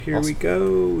Here we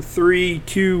go. 3,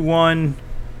 2, 1.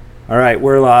 All right,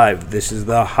 we're live. This is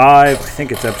the Hive. I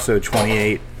think it's episode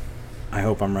 28. I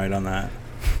hope I'm right on that.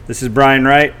 This is Brian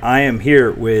Wright. I am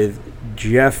here with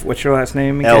Jeff. What's your last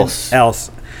name again? Else.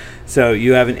 So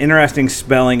you have an interesting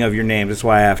spelling of your name. That's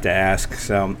why I have to ask.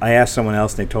 So I asked someone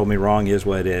else, and they told me wrong is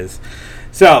what it is.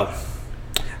 So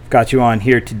I've got you on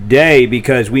here today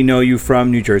because we know you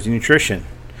from New Jersey Nutrition.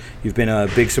 You've been a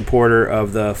big supporter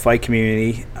of the fight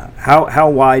community.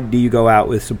 How wide do you go out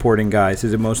with supporting guys?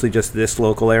 Is it mostly just this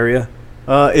local area?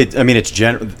 It's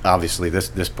obviously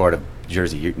this part of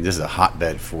Jersey. This is a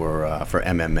hotbed for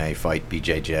MMA, fight,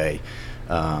 BJJ.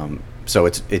 So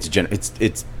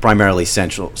it's primarily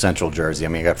central Jersey. I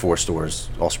mean, I got 4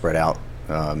 stores all spread out,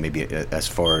 maybe as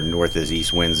far north as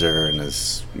East Windsor and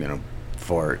as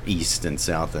far east and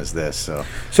south as this.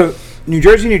 So New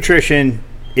Jersey Nutrition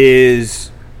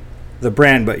is the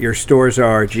brand, but your stores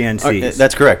are GNCs.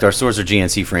 That's correct. Our stores are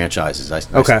GNC franchises.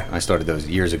 I started those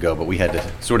years ago, but we had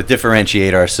to sort of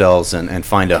differentiate ourselves and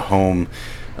find a home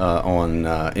on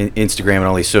Instagram and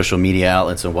all these social media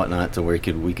outlets and whatnot, to where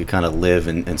we could kind of live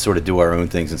and sort of do our own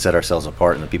things and set ourselves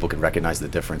apart, and that people could recognize the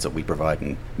difference that we provide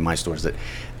in my stores that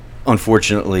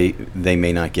unfortunately they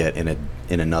may not get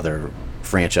in another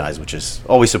franchise, which is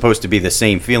always supposed to be the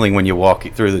same feeling when you walk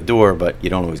through the door, but you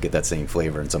don't always get that same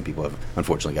flavor, and some people have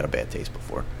unfortunately got a bad taste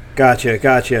before.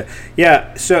 Gotcha.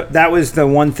 Yeah, so that was the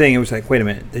one thing. It was like, wait a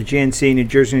minute, the GNC, New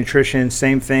Jersey Nutrition,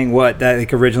 same thing. What? That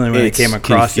like originally when they came across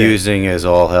it. It's confusing as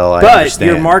all hell, I understand.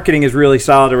 But your marketing is really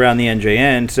solid around the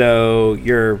NJN, so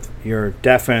you're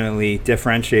definitely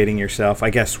differentiating yourself. I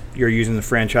guess you're using the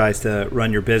franchise to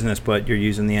run your business, but you're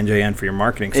using the NJN for your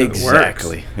marketing, so it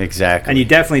works. Exactly. And you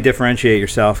definitely differentiate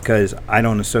yourself, because I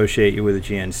don't associate you with a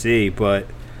GNC, but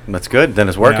that's good. Then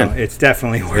it's working. It's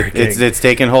definitely working. It's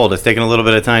taken hold. It's taken a little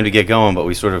bit of time to get going, but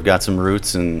we sort of got some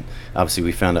roots, and obviously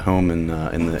we found a home in the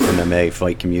MMA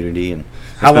fight community, and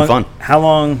it's been fun. How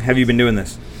long have you been doing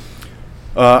this?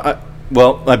 I've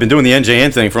been doing the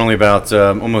NJN thing for only about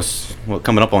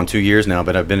coming up on 2 years now,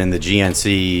 but I've been in the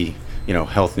GNC,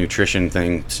 health nutrition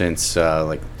thing since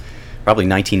probably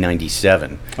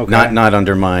 1997. Okay. Not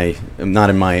in my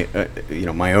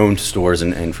my own stores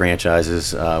and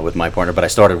franchises with my partner, but I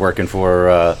started working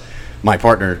for my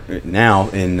partner now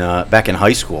back in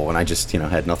high school, when I just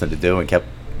had nothing to do and kept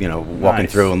walking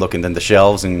through and looking in the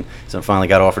shelves, and so I finally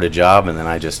got offered a job, and then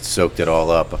I just soaked it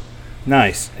all up.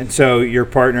 Nice. And so your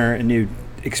partner and you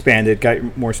expanded,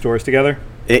 got more stores together?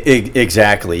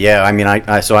 Exactly. Yeah. I mean,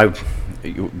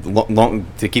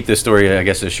 to keep this story, I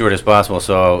guess, as short as possible.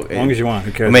 So as long as you want.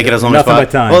 Who cares? We'll make it as long as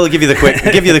possible. Well, I'll give you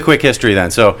the quick history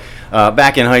then. So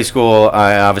back in high school,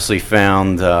 I obviously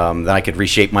found that I could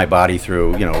reshape my body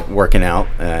through working out,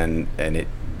 and it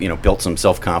built some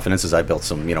self-confidence as I built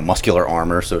some muscular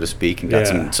armor, so to speak, and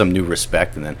got some new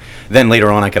respect. And then later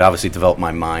on, I could obviously develop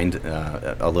my mind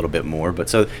a little bit more. But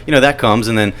so that comes,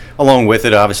 and then along with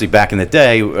it, obviously back in the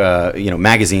day,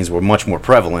 magazines were much more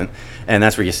prevalent, and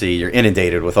that's where you see you're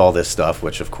inundated with all this stuff,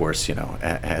 which of course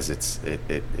has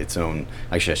its own,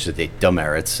 I should say,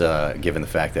 demerits, given the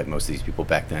fact that most of these people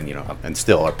back then and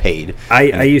still are paid.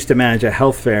 I used to manage a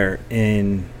health fair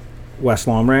in West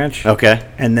Long Ranch. Okay.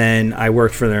 And then I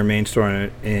worked for their main store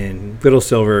in Little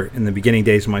Silver in the beginning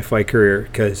days of my fight career,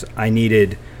 because I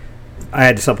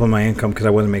had to supplement my income because I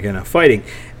wasn't making enough fighting.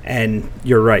 And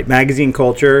you're right, magazine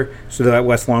culture. So that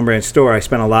West Long Branch store, I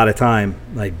spent a lot of time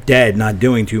dead, not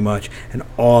doing too much, and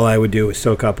all I would do was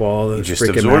soak up all those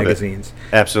freaking magazines.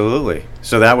 Absolutely.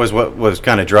 So that was what was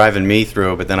kind of driving me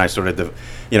through. But then I started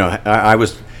I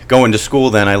was going to school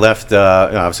then. I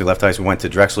obviously left high school, went to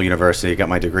Drexel University, got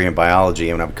my degree in biology,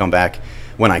 and I would come back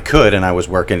when I could, and I was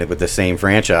working with the same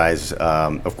franchise.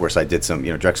 Of course, I did some,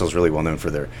 Drexel's really well known for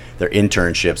their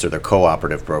internships or their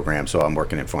cooperative programs. So I'm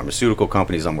working in pharmaceutical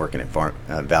companies, I'm working in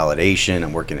validation,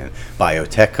 I'm working in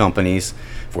biotech companies.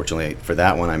 Fortunately for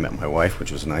that one, I met my wife,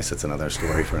 which was nice. That's another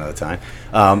story for another time.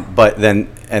 But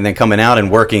then coming out and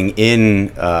working in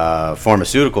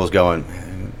pharmaceuticals, going,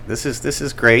 this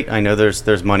is great. I know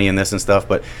there's money in this and stuff,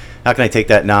 but how can I take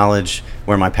that knowledge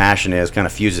where my passion is, kind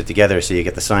of fuse it together so you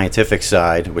get the scientific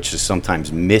side, which is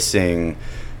sometimes missing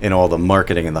in all the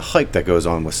marketing and the hype that goes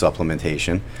on with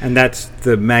supplementation. And that's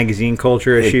the magazine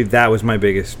culture issue. That was my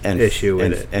biggest issue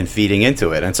with it. And feeding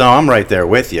into it. And so I'm right there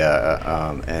with you.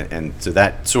 And so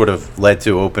that sort of led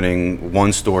to opening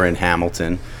one store in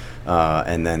Hamilton,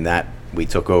 and then that we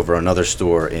took over another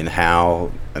store in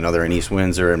Howe, another in East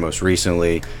Windsor, and most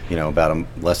recently, about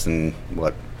less than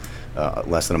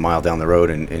a mile down the road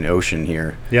in Ocean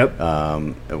here. Yep.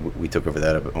 We took over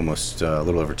that almost a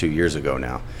little over 2 years ago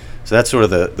now. So that's sort of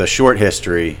the short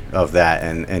history of that.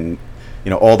 And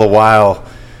all the while,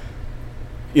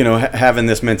 having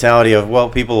this mentality of, well,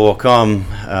 people will come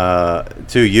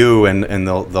to you and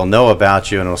they'll know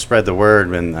about you and it'll spread the word,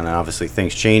 and obviously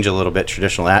things change a little bit.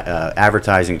 Traditional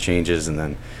advertising changes, and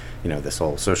then this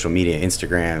whole social media,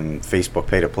 Instagram, Facebook,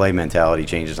 pay-to-play mentality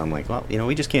changes. I'm like, well,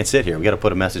 we just can't sit here. We got to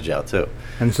put a message out too.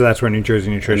 And so that's where New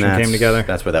Jersey Nutrition came together?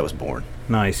 That's where that was born.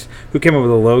 Nice. Who came up with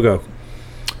the logo?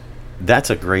 That's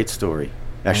a great story.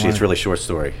 Actually, it's a really short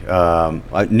story.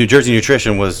 New Jersey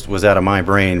Nutrition was out of my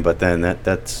brain, but then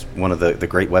that's one of the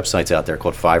great websites out there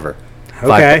called Fiverr.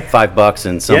 Okay. $5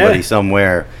 and somebody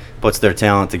somewhere puts their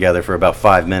talent together for about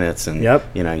 5 minutes, and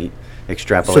you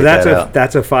extrapolate that out. So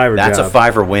that's a Fiverr That's job. a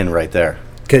Fiverr win right there.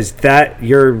 Because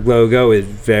your logo is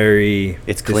very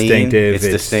distinctive. It's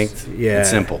distinct. Yeah, it's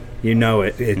simple.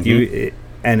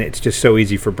 And it's just so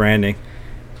easy for branding.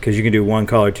 Because you can do 1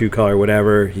 color, 2 color,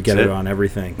 whatever. You get it on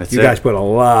everything. You guys put a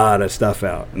lot of stuff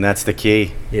out. And that's the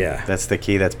key. Yeah. That's the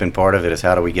key. That's been part of it, is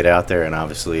how do we get out there? And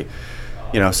obviously,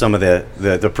 some of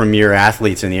the premier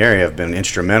athletes in the area have been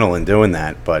instrumental in doing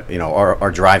that. But,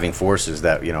 our driving forces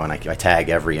that, and I tag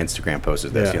every Instagram post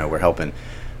as this, we're helping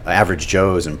average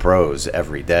Joes and pros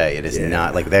every day. It is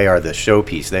not like they are the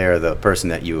showpiece. They are the person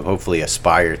that you hopefully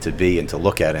aspire to be and to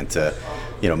look at and to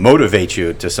motivate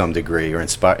you to some degree, or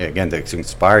to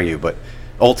inspire you. But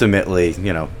ultimately,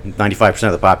 95%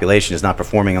 of the population is not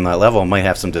performing on that level and might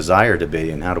have some desire to be.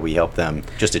 And how do we help them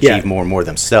just achieve more and more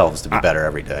themselves to be better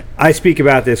every day? I speak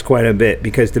about this quite a bit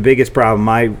because the biggest problem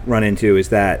I run into is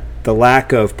that the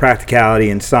lack of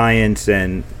practicality and science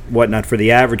and whatnot for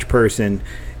the average person.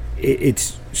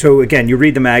 So again, you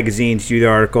read the magazines, you do the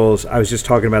articles. I was just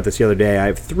talking about this the other day. I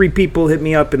have 3 people hit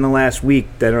me up in the last week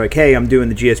that are like, hey, I'm doing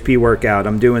the GSP workout.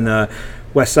 I'm doing the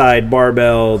West Side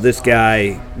Barbell, this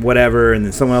guy, whatever, and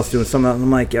then someone else doing something else.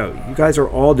 I'm like, yo, you guys are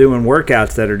all doing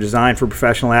workouts that are designed for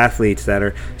professional athletes that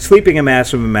are sleeping a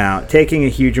massive amount, taking a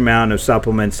huge amount of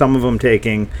supplements, some of them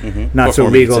taking not so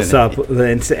legal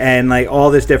supplements, and like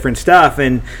all this different stuff.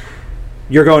 And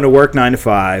you're going to work 9 to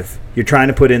 5. You're trying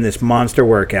to put in this monster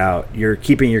workout. You're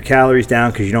keeping your calories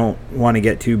down because you don't want to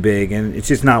get too big. And it's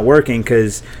just not working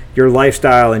because your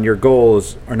lifestyle and your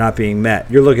goals are not being met.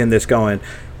 You're looking at this going,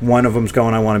 one of them's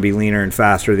going, I want to be leaner and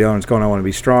faster. The other one's going, I want to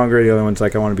be stronger. The other one's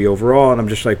like, I want to be overall. And I'm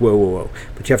just like, whoa.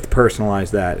 But you have to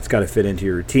personalize that. It's got to fit into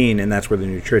your routine. And that's where the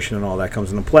nutrition and all that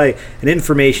comes into play. And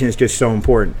information is just so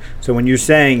important. So when you're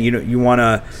saying, you want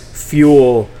to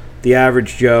fuel the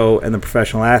average Joe and the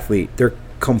professional athlete, they're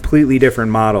completely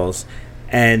different models,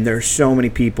 and there's so many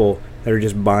people that are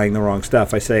just buying the wrong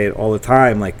stuff. I say it all the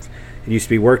time, like it used to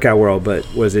be Workout World,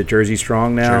 but was it Jersey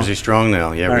Strong now? Jersey Strong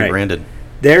now, yeah, rebranded.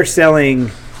 They're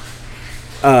selling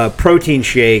a protein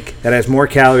shake that has more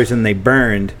calories than they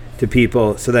burned to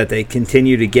people so that they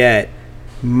continue to get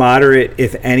moderate,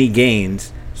 if any,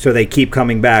 gains, so they keep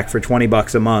coming back for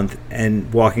 $20 a month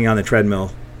and walking on the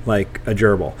treadmill like a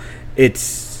gerbil.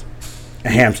 It's a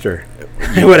hamster.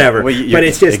 Whatever. But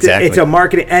it's just it's a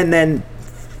marketing, and then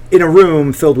in a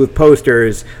room filled with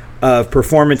posters of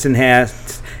performance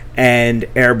enhanced and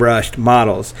airbrushed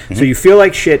models. So you feel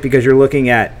like shit because you're looking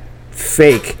at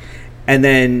fake, and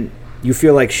then you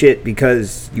feel like shit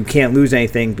because you can't lose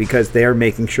anything because they're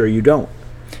making sure you don't.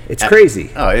 It's crazy.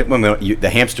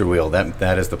 The hamster wheel,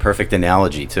 that is the perfect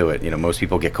analogy to it. Most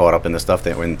people get caught up in the stuff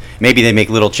that when maybe they make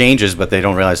little changes, but they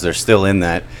don't realize they're still in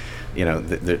that.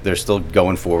 They're still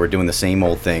going forward, doing the same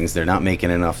old things. They're not making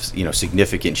enough,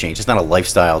 significant change. It's not a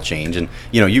lifestyle change. And,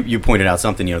 you pointed out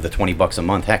something, the $20 a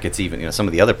month. Heck, it's even, some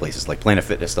of the other places like Planet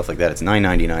Fitness, stuff like that. It's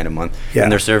 $9.99 a month. Yeah.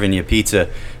 And they're serving you pizza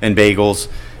and bagels.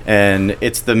 And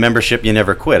it's the membership you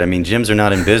never quit. I mean, gyms are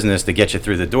not in business to get you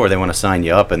through the door. They want to sign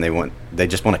you up, and they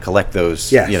just want to collect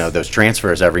those, those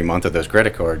transfers every month, or those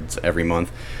credit cards every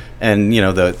month. And,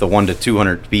 the 1 to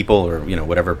 200 people, or,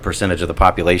 whatever percentage of the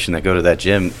population that go to that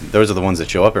gym, those are the ones that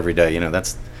show up every day.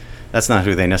 That's not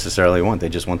who they necessarily want. They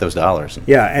just want those dollars. And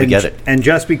we get it. And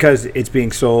just because it's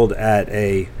being sold at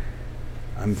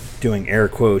I'm doing air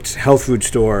quotes, health food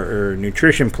store or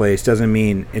nutrition place doesn't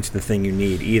mean it's the thing you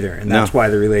need either. And that's why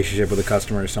the relationship with the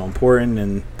customer is so important,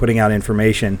 and putting out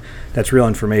information that's real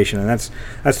information. And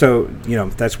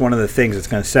that's one of the things that's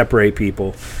going to separate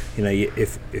people.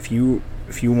 If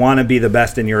you want to be the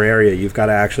best in your area, you've got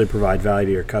to actually provide value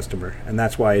to your customer. And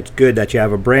that's why it's good that you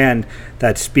have a brand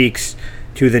that speaks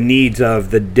to the needs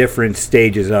of the different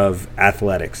stages of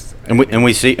athletics. And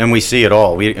we see it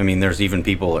all. There's even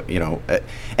people,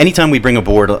 anytime we bring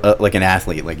aboard like an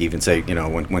athlete, like even say,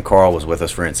 when Carl was with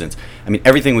us, for instance,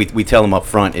 everything we tell them up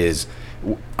front is,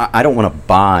 I don't want to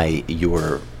buy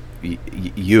your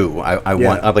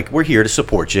I'm like, we're here to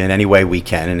support you in any way we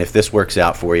can, and if this works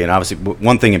out for you, and obviously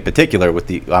one thing in particular with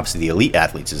the elite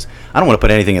athletes is I don't want to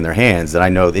put anything in their hands that I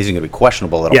know isn't going to be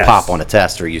questionable, that'll pop on a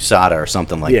test or USADA or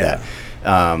something like that.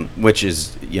 Which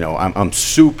is, I'm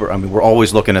super. I mean, we're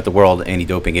always looking at the World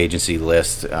Anti-Doping Agency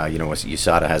list. What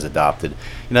USADA has adopted.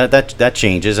 That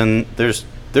changes, and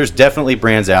there's definitely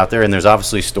brands out there, and there's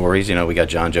obviously stories. We got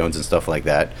John Jones and stuff like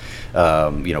that.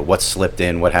 What's slipped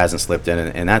in, what hasn't slipped in,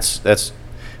 and that's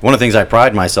one of the things I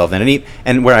pride myself in,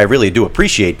 and where I really do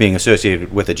appreciate being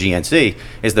associated with a GNC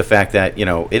is the fact that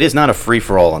it is not a free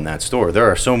for all in that store. There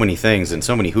are so many things and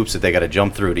so many hoops that they got to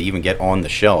jump through to even get on the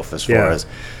shelf as far as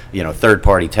third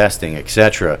party testing,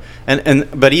 etc.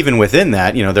 But even within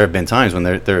that, there have been times when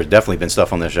there's definitely been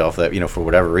stuff on the shelf that for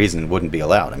whatever reason wouldn't be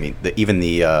allowed. I mean, even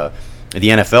the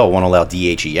NFL won't allow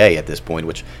DHEA at this point,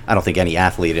 which I don't think any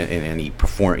athlete in any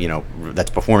that's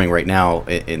performing right now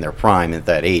in their prime at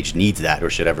that age needs that or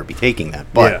should ever be taking that.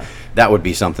 But that would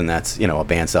be something that's a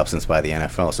banned substance by the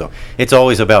NFL. So it's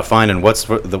always about finding what's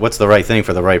the right thing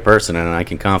for the right person, and I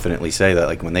can confidently say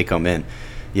that when they come in,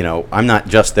 I'm not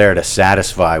just there to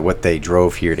satisfy what they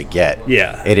drove here to get.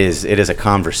 Yeah. It is a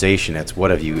conversation. It's what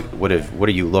are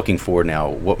you looking for now?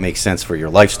 What makes sense for your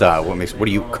lifestyle? What are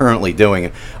you currently doing?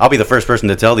 And I'll be the first person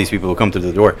to tell these people who come through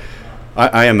the door,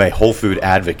 I am a whole food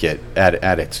advocate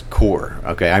at its core.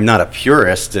 Okay, I'm not a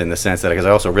purist in the sense that, because I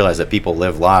also realize that people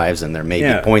live lives, and there may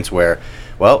be points where,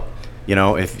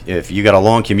 if you got a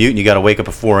long commute and you got to wake up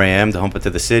at 4 a.m. to hump it to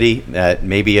the city, that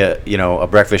maybe a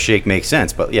breakfast shake makes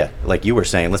sense. But like you were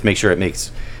saying, let's make sure it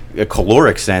makes a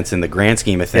caloric sense in the grand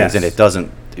scheme of things, and it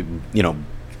doesn't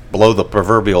blow the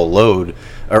proverbial load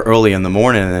early in the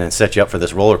morning and then it sets you up for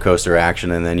this roller coaster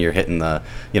action, and then you're hitting the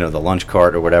the lunch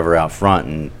cart or whatever out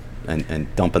front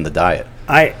and dumping the diet.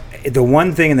 The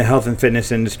one thing in the health and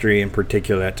fitness industry in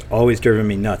particular that's always driven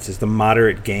me nuts is the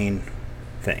moderate gain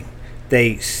thing.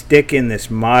 They stick in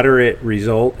this moderate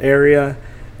result area,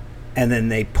 and then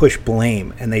they push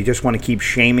blame, and they just want to keep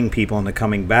shaming people into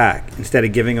coming back instead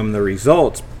of giving them the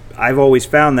results. I've always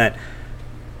found that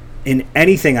in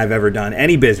anything I've ever done,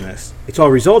 any business, it's all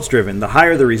results driven. The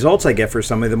higher the results I get for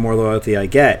somebody, the more loyalty I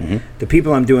get. Mm-hmm. The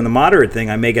people I'm doing the moderate thing,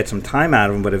 I may get some time out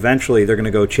of them, but eventually they're going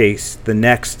to go chase the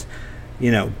next,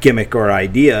 gimmick or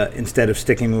idea instead of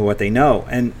sticking with what they know.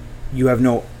 And you have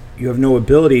no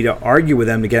ability to argue with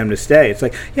them to get them to stay. It's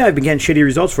like, I've been getting shitty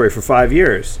results for you for 5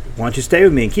 years. Why don't you stay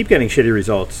with me and keep getting shitty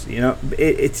results?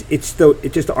 It's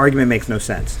just the argument makes no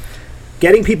sense.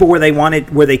 Getting people where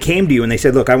they came to you and they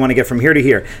said, look, I want to get from here to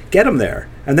here. Get them there.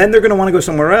 And then they're going to want to go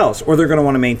somewhere else, or they're going to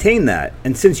want to maintain that.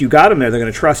 And since you got them there, they're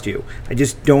going to trust you. I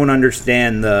just don't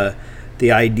understand the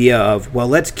idea of,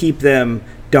 let's keep them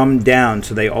dumbed down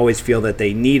so they always feel that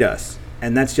they need us.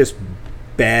 And that's just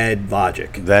bad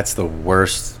logic. That's the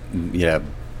worst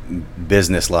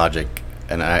business logic,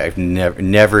 and I've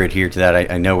never adhered to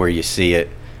that. I know where you see it,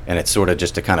 and it's sort of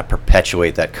just to kind of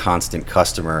perpetuate that constant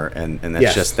customer, and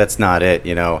that's that's not it.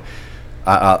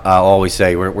 I'll always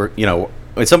say we're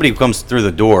when somebody comes through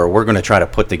the door, we're going to try to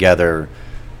put together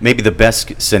maybe the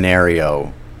best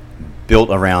scenario built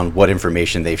around what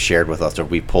information they've shared with us or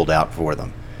we pulled out for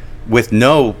them, with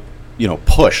no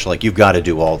push, like you've got to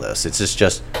do all this. It's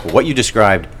just what you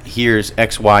described. Here's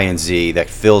X, Y, and Z that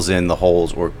fills in the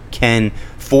holes or can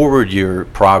forward your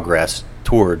progress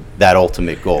toward that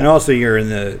ultimate goal. And also, you're in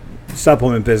the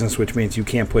supplement business, which means you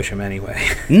can't push them anyway.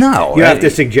 No, you have to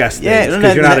suggest things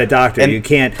because you're not a doctor. You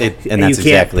can't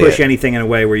push anything in a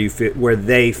way where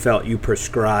they felt you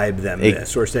prescribed them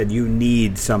this or said you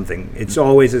need something. It's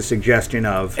always a suggestion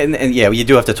of and you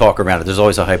do have to talk around it. There's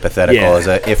always a hypothetical as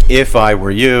if I were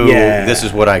you, this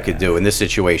is what I could do in this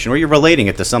situation, or you're relating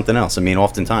it to something else. I mean,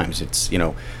 oftentimes it's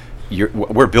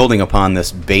we're building upon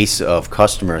this base of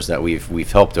customers that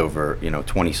we've helped over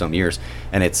 20 some years,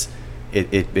 and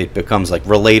it becomes like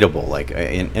relatable, like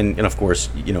and of course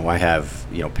I have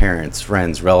parents,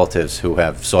 friends, relatives who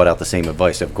have sought out the same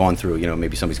advice, have gone through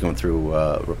maybe somebody's going through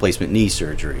replacement knee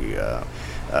surgery,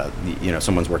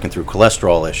 someone's working through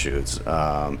cholesterol issues,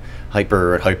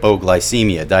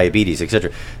 hypoglycemia, diabetes,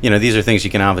 etc. These are things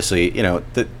you can obviously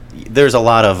there's a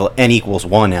lot of N equals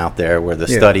 1 out there where the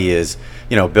study is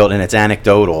built and it's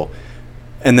anecdotal.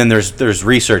 And then there's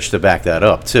research to back that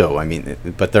up too. I mean,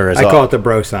 but there is. I call it the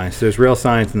bro science. There's real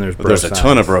science and there's bro science. There's a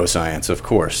ton of bro science, of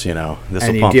course. This will pump you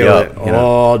up. And you deal with it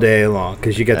all day long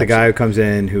because you get the guy who comes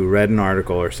in who read an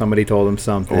article or somebody told him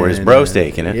something, or his bro's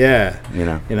taking it. Yeah,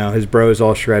 his bro's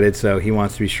all shredded, so he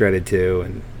wants to be shredded too,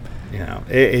 and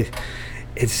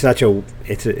it's such a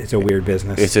weird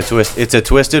business. It's a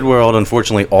twisted world.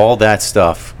 Unfortunately, all that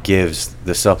stuff gives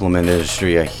the supplement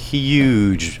industry a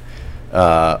huge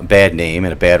bad name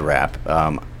and a bad rap.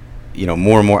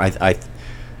 More and more,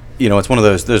 it's one of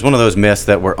those. There's one of those myths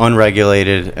that we're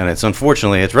unregulated, and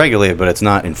it's regulated, but it's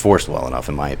not enforced well enough,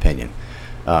 in my opinion.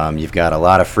 You've got a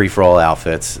lot of free-for-all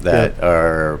outfits that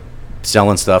are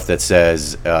selling stuff that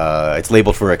says it's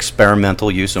labeled for experimental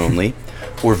use only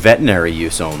or veterinary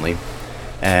use only,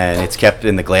 and it's kept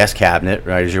in the glass cabinet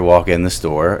right as you walk in the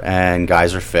store, and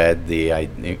guys are fed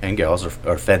and girls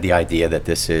are fed the idea that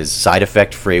this is side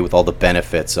effect free with all the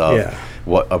benefits of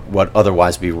what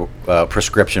otherwise be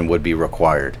prescription would be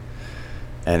required,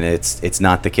 and it's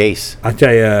not the case. I'll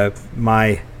tell you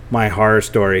my horror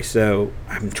story. So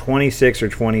I'm 26 or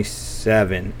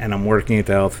 27, and I'm working at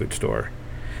the health food store.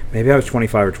 Maybe I was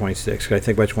 25 or 26, because I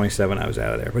think by 27 I was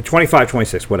out of there. But 25,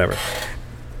 26, whatever.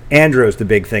 Andro's the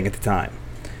big thing at the time.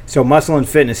 So Muscle and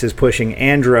Fitness is pushing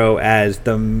Andro as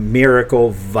the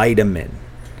miracle vitamin.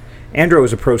 Andro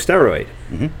is a pro steroid.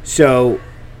 Mm-hmm. So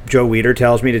Joe Weider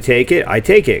tells me to take it. I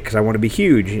take it because I want to be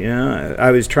huge.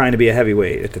 I was trying to be a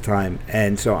heavyweight at the time.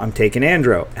 And so I'm taking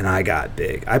Andro, and I got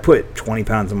big. I put 20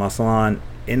 pounds of muscle on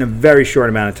in a very short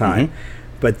amount of time. Mm-hmm.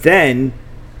 But then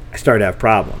I started to have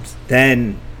problems.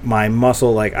 Then my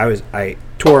muscle, I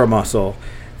tore a muscle.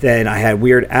 Then I had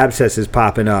weird abscesses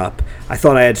popping up. I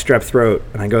thought I had strep throat,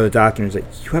 and I go to the doctor, and he's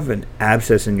like, "You have an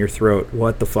abscess in your throat.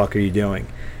 What the fuck are you doing?"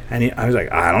 And I was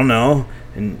like, "I don't know."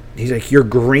 And he's like, "You're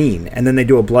green." And then they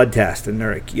do a blood test, and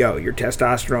they're like, "Yo, your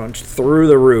testosterone's through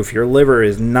the roof. Your liver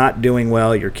is not doing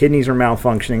well. Your kidneys are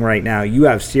malfunctioning right now. You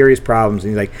have serious problems."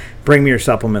 And he's like, "Bring me your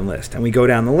supplement list." And we go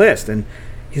down the list, and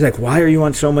he's like, "Why are you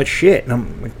on so much shit?" And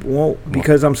I'm like, "Well,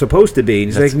 because I'm supposed to be."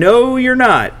 And he's like, "No, you're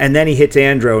not." And then he hits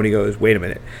Andro, and he goes, "Wait a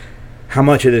minute. How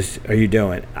much of this are you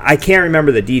doing?" I can't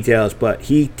remember the details, but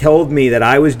he told me that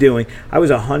I was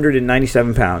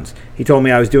 197 pounds. He told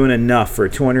me I was doing enough for a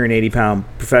 280-pound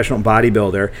professional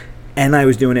bodybuilder, and I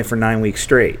was doing it for 9 weeks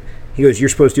straight. He goes, "You're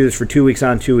supposed to do this for 2 weeks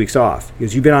on, 2 weeks off." He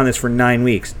goes, "You've been on this for 9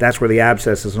 weeks. That's where the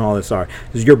abscesses and all this are."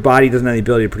 He goes, "Your body doesn't have the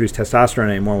ability to produce testosterone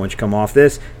anymore once you come off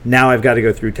this. Now I've got to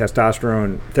go through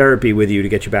testosterone therapy with you to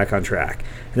get you back on track."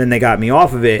 And then they got me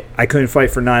off of it. I couldn't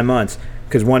fight for 9 months.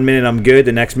 Because 1 minute I'm good,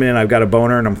 the next minute I've got a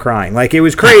boner and I'm crying. Like, it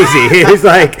was crazy. It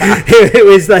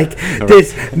was like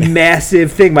this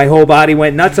massive thing. My whole body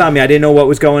went nuts on me. I didn't know what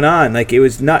was going on. Like, it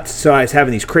was nuts. So I was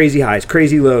having these crazy highs,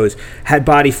 crazy lows, had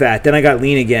body fat. Then I got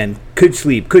lean again. Could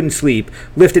sleep, couldn't sleep.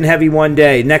 Lifting heavy one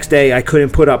day. Next day I couldn't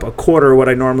put up a quarter of what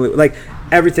I normally, like,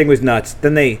 everything was nuts.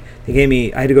 Then they gave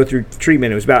me, I had to go through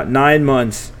treatment. It was about 9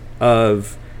 months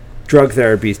of drug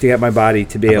therapies to get my body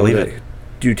to be able to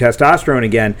do testosterone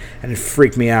again, and it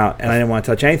freaked me out, and I didn't want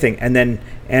to touch anything. And then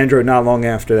Andro, not long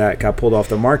after that, got pulled off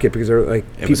the market because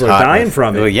people are dying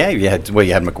from it. Well, yeah, you had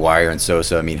McGuire and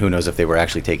Sosa. I mean, who knows if they were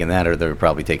actually taking that, or they were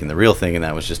probably taking the real thing, and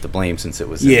that was just to blame since it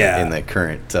was in the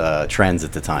current trends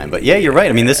at the time. But yeah, you're right.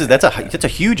 I mean, that's a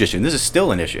huge issue, and this is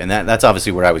still an issue, and that's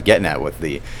obviously where I was getting at with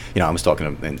the, I was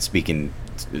talking and speaking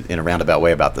in a roundabout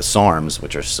way about the SARMs,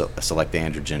 which are select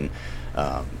androgen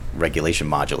regulation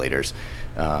modulators.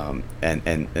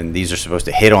 And these are supposed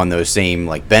to hit on those same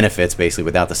benefits basically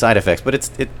without the side effects, but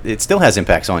it still has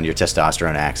impacts on your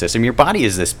testosterone axis. I mean, your body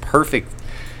is this perfect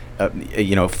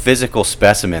physical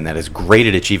specimen that is great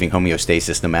at achieving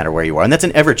homeostasis no matter where you are, and that's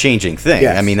an ever-changing thing.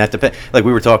 Yes. I mean, that depends. Like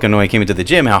we were talking when I came into the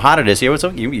gym, how hot it is here.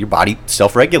 Your body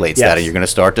self-regulates that, and you're going to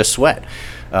start to sweat.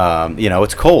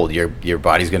 It's cold. Your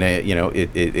body's gonna,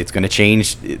 it's gonna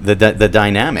change the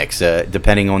dynamics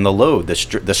depending on the load,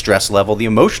 the stress level, the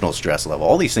emotional stress level.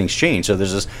 All these things change. So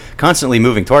there's this constantly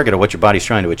moving target of what your body's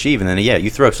trying to achieve, and then you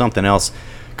throw something else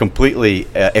completely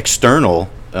external,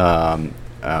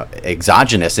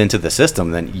 exogenous into the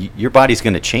system, then your body's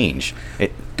going to change.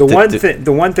 The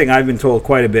one thing I've been told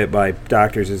quite a bit by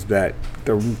doctors is that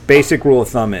the basic rule of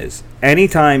thumb is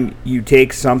anytime you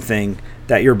take something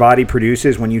that your body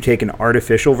produces, when you take an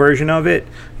artificial version of it,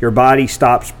 your body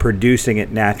stops producing it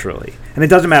naturally. And it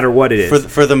doesn't matter what it is.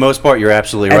 For the most part, you're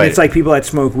absolutely right. And it's like people that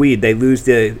smoke weed, they lose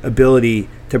the ability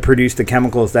to produce the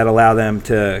chemicals that allow them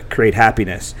to create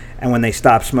happiness. And when they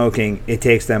stop smoking, it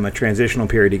takes them a transitional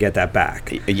period to get that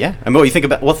back. Yeah. I mean, think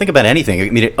about anything. I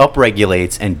mean, it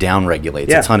upregulates and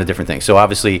downregulates a ton of different things. So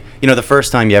obviously, the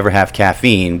first time you ever have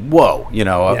caffeine, whoa, an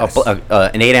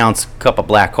 8-ounce cup of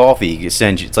black coffee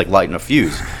sends you, it's like lighting a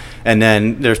fuse. And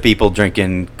then there's people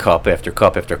drinking cup after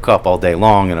cup after cup all day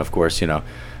long, and of course,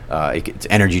 it's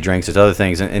energy drinks, it's other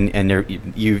things, and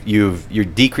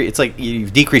you've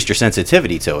decreased your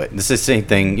sensitivity to it. This is the same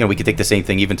thing. We could take the same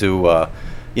thing even to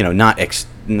not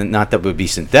that would be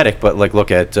synthetic, but like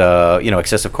look at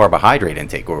excessive carbohydrate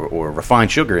intake or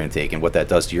refined sugar intake and what that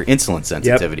does to your insulin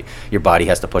sensitivity. Your body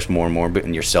has to push more and more,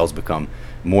 and your cells become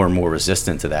more and more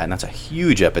resistant to that, and that's a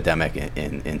huge epidemic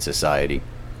in society.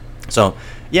 So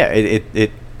yeah,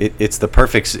 it's the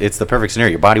perfect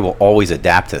scenario. Your body will always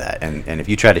adapt to that, and if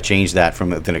you try to change that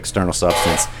from an external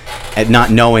substance, and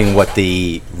not knowing what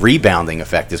the rebounding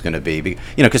effect is going to be,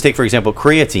 because take for example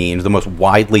creatine, the most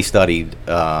widely studied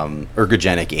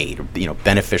ergogenic aid,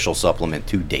 beneficial supplement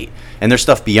to date, and there's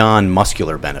stuff beyond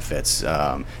muscular benefits,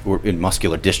 or in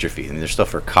muscular dystrophy, and there's stuff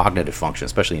for cognitive function,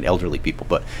 especially in elderly people,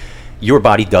 but your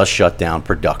body does shut down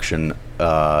production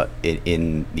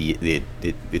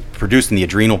it's produced in the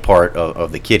adrenal part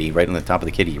of the kidney, right on the top of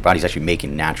the kidney. Your body's actually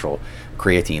making natural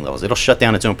creatine levels. It'll shut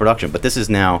down its own production, but this is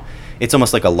now, it's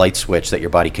almost like a light switch that your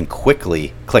body can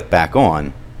quickly click back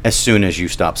on as soon as you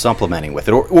stop supplementing with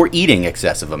it or eating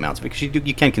excessive amounts, because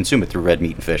you can consume it through red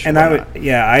meat and fish. And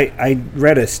I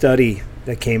read a study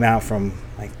that came out from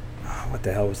what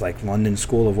the hell was London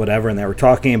School of whatever, and they were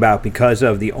talking about because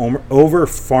of the over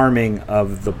farming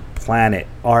of the planet,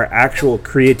 our actual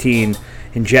creatine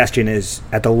ingestion is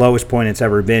at the lowest point it's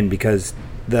ever been because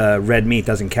the red meat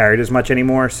doesn't carry it as much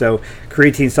anymore. So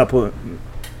creatine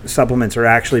supplements are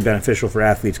actually beneficial for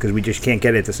athletes because we just can't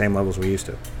get it at the same levels we used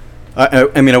to. I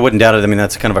wouldn't doubt it.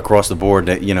 That's kind of across the board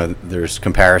that, there's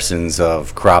comparisons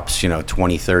of crops,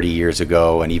 20, 30 years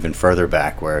ago and even further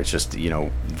back where it's just,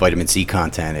 vitamin C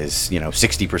content is,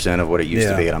 60% of what it used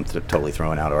to be. And I'm totally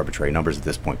throwing out arbitrary numbers at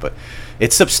this point, but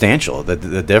it's substantial,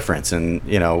 the difference. And,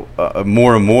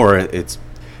 more and more it's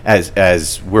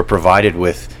as we're provided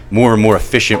with more and more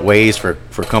efficient ways for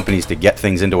companies to get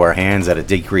things into our hands at a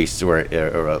decreased or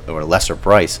a lesser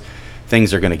price,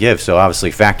 things are going to give. So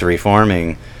obviously factory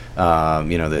farming,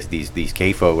 these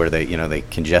CAFO where they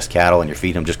congest cattle and you're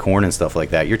feeding them just corn and stuff like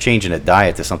that. You're changing a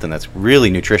diet to something that's really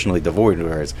nutritionally devoid,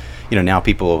 whereas, now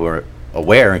people who are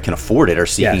aware and can afford it are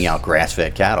seeking out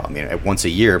grass-fed cattle. Once a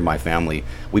year, my family,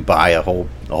 we buy a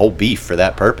whole beef for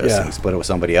that purpose and we split it with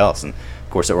somebody else. And of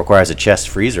course, it requires a chest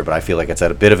freezer, but I feel like it's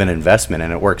at a bit of an investment,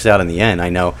 and it works out in the end. I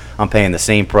know I'm paying the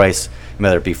same price,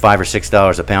 whether it be $5 or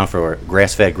 $6 a pound for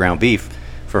grass-fed ground beef,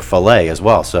 for filet as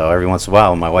well. So every once in a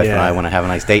while, when my wife and I want to have a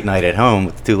nice date night at home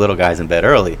with the two little guys in bed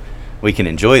early, we can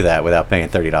enjoy that without paying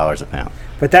 $30 a pound.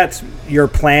 But that's you're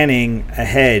planning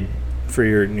ahead for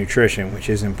your nutrition, which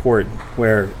is important,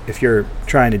 where if you're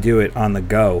trying to do it on the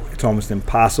go, it's almost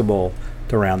impossible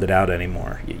to round it out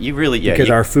anymore. You really, because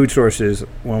our food sources,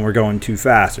 when we're going too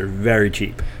fast, are very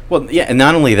cheap. Well, yeah, and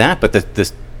not only that, but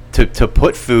to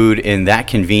put food in that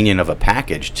convenient of a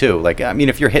package too.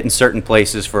 If you're hitting certain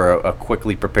places for a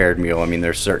quickly prepared meal,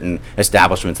 there's certain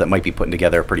establishments that might be putting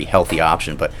together a pretty healthy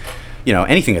option, but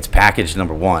anything that's packaged,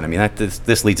 number one,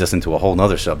 this leads us into a whole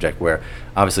nother subject where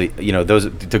obviously, those,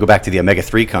 to go back to the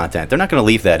omega-3 content, they're not going to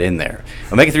leave that in there.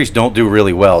 Omega-3s don't do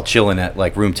really well chilling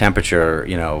at room temperature,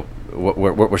 what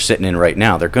we're sitting in right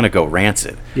now. They're going to go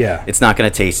rancid. Yeah. It's not going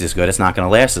to taste as good. It's not going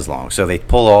to last as long. So they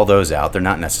pull all those out. They're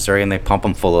not necessary, and they pump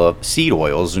them full of seed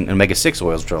oils and omega-6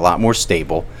 oils, which are a lot more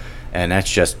stable, and that's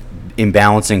just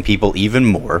imbalancing people even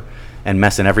more and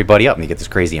messing everybody up. And you get this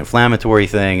crazy inflammatory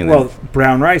thing. And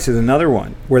brown rice is another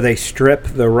one where they strip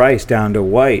the rice down to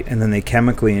white and then they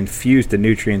chemically infuse the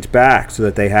nutrients back so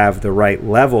that they have the right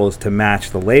levels to match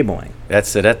the labeling.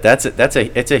 It's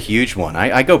a huge one.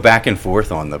 I go back and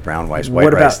forth on the brown rice,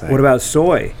 white rice thing. What about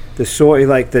soy? The soy,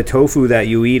 like the tofu that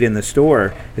you eat in the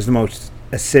store, is the most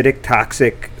acidic,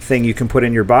 toxic thing you can put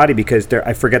in your body because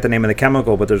I forget the name of the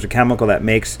chemical, but there's a chemical that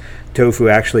makes tofu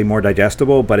actually more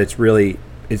digestible, but it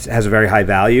has a very high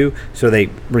value, so they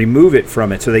remove it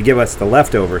from it, so they give us the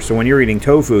leftover. So when you're eating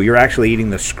tofu, you're actually eating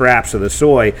the scraps of the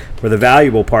soy where the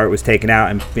valuable part was taken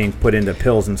out and being put into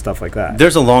pills and stuff like that.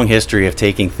 There's a long history of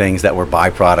taking things that were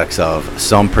byproducts of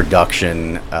some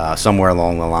production somewhere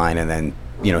along the line and then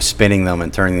spinning them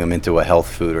and turning them into a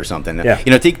health food or something.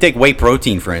 Yeah. Take whey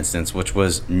protein, for instance, which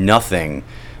was nothing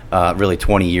really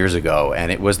 20 years ago,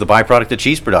 and it was the byproduct of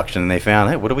cheese production, and they found,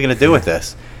 hey, what are we going to do with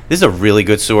this? This is a really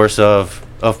good source of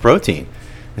protein.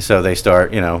 So they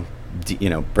start,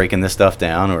 breaking this stuff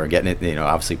down or getting it,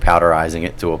 obviously powderizing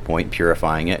it to a point,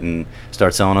 purifying it, and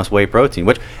start selling us whey protein,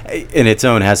 which in its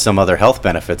own has some other health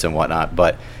benefits and whatnot.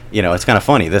 But, it's kind of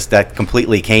funny. That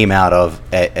completely came out of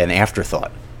an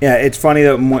afterthought. Yeah, it's funny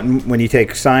that when you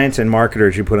take science and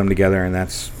marketers, you put them together, and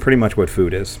that's pretty much what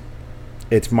food is.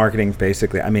 It's marketing,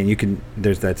 basically.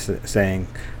 There's that saying,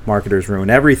 marketers ruin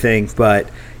everything, but,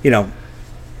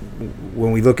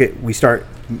 when we start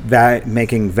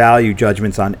making value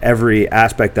judgments on every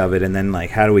aspect of it, and then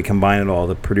like how do we combine it all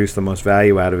to produce the most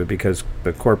value out of it, because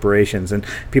the corporations and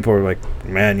people are like,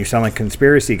 man, you sound like a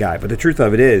conspiracy guy, but the truth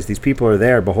of it is these people are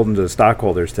there beholden to the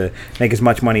stockholders to make as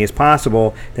much money as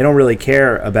possible. They don't really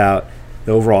care about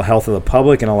the overall health of the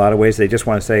public in a lot of ways. They just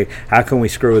want to say, how can we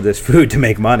screw with this food to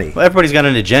make money? Well, everybody's got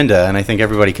an agenda, and I think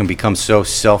everybody can become so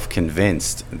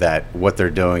self-convinced that what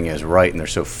they're doing is right, and they're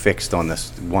so fixed on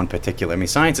this one particular. I mean,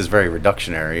 science is very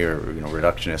reductionary, or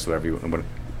reductionist,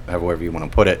 however you want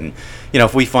to put it. And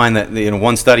if we find that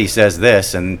one study says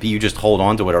this, and you just hold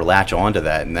on to it or latch on to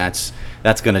that, and that's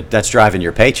driving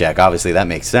your paycheck. Obviously, that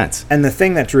makes sense. And the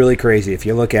thing that's really crazy, if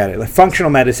you look at it, like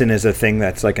functional medicine is a thing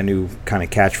that's like a new kind of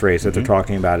catchphrase that they're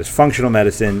talking about, is functional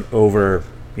medicine over,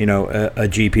 a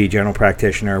GP, general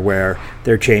practitioner, where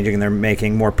they're changing and they're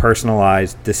making more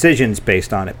personalized decisions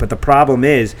based on it. But the problem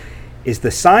is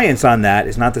the science on that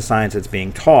is not the science that's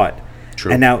being taught.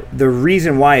 True. And now the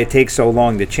reason why it takes so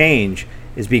long to change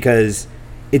is because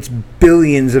it's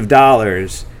billions of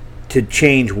dollars to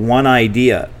change one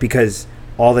idea, because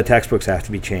all the textbooks have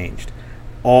to be changed.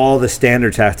 All the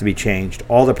standards have to be changed.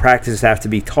 All the practices have to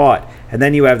be taught. And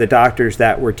then you have the doctors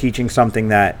that were teaching something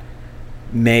that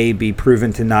may be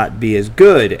proven to not be as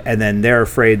good, and then they're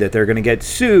afraid that they're going to get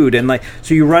sued, and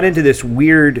so you run into this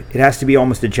weird, it has to be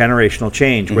almost a generational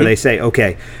change where they say,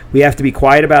 okay, we have to be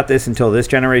quiet about this until this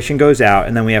generation goes out,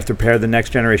 and then we have to prepare the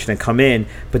next generation to come in,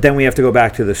 but then we have to go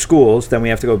back to the schools, then we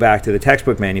have to go back to the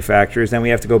textbook manufacturers, then we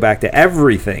have to go back to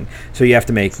everything. So you have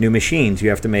to make new machines, you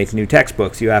have to make new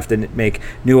textbooks, you have to make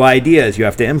new ideas, you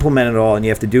have to implement it all, and you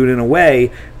have to do it in a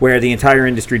way where the entire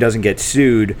industry doesn't get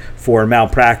sued for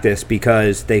malpractice because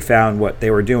they found what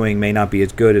they were doing may not be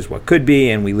as good as what could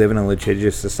be, and we live in a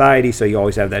litigious society, so you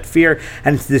always have that fear.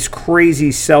 And it's this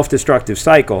crazy self-destructive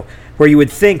cycle where you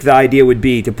would think the idea would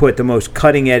be to put the most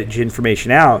cutting-edge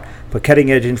information out, but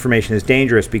cutting-edge information is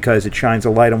dangerous because it shines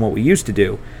a light on what we used to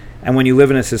do. And when you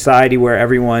live in a society where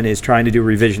everyone is trying to do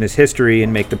revisionist history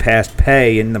and make the past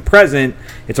pay in the present,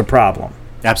 it's a problem.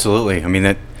 Absolutely. I mean,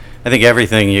 I think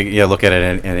everything, you look at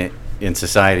it in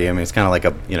society, I mean, it's kind of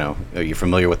like you're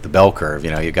familiar with the bell curve.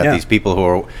 You've got these people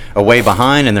who are way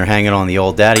behind and they're hanging on the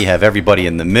old data. You have everybody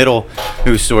in the middle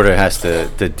who sort of has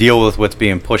to deal with what's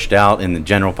being pushed out in the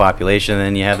general population. And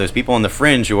then you have those people on the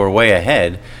fringe who are way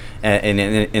ahead. And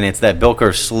it's that bell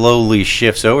curve slowly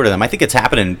shifts over to them. I think it's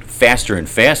happening faster and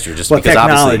faster just because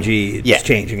technology obviously is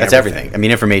changing that's everything. I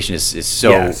mean, information is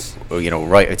so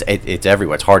right. It's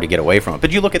everywhere. It's hard to get away from it.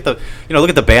 But you look at the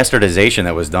bastardization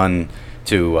that was done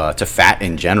to fat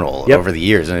in general over the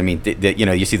years. And I mean,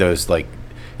 you see those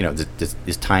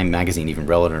is Time magazine even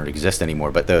relevant or exist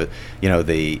anymore? But the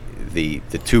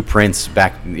two prints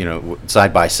back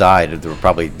side by side, they were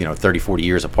probably 30, 40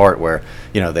 years apart, where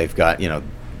they've got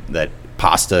that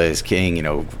pasta is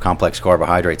king, complex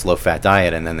carbohydrates, low fat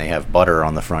diet, and then they have butter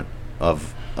on the front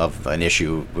of an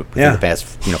issue within the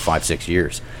past 5-6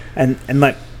 years. And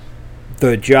like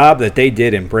the job that they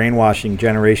did in brainwashing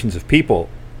generations of people,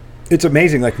 it's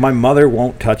amazing. Like, my mother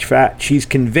won't touch fat. She's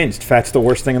convinced fat's the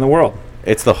worst thing in the world.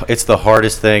 It's the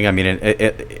hardest thing. I mean,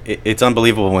 it's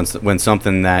unbelievable when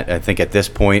something that I think at this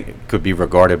point could be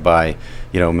regarded by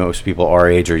most people our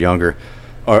age or younger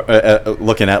are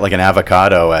looking at like an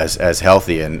avocado as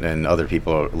healthy, and other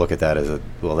people look at that as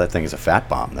that thing is a fat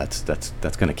bomb. That's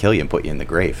going to kill you and put you in the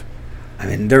grave. I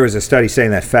mean, there was a study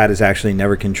saying that fat has actually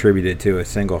never contributed to a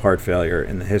single heart failure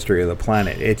in the history of the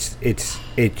planet. It's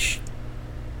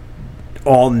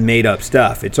all made up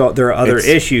stuff. There are other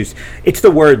issues. It's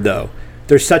the word, though.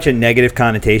 There's such a negative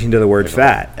connotation to the word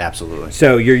fat. Absolutely.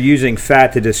 So you're using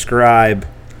fat to describe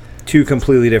two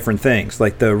completely different things.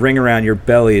 Like, the ring around your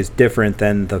belly is different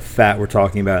than the fat we're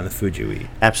talking about in the food you eat.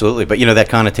 Absolutely. But that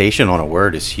connotation on a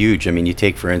word is huge. I mean, you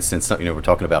take, for instance, we're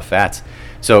talking about fats.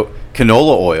 So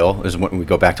canola oil is when we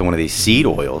go back to one of these seed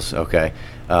oils, okay,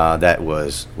 that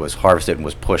was harvested and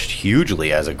was pushed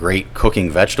hugely as a great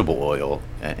cooking vegetable oil,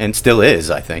 and still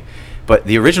is, I think. But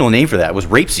the original name for that was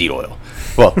rapeseed oil.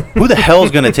 Well, who the hell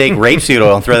is going to take rapeseed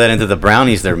oil and throw that into the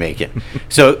brownies they're making?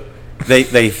 So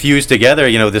they fused together,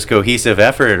 this cohesive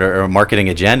effort or marketing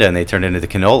agenda, and they turned it into the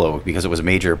canola because it was a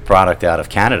major product out of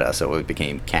Canada. So it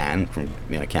became can from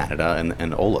Canada,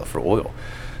 and ola for oil.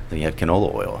 Then you had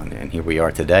canola oil, and here we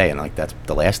are today. And like, that's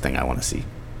the last thing I want to see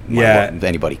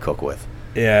anybody cook with.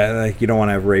 Yeah, like, you don't want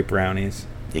to have rape brownies.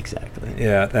 Exactly.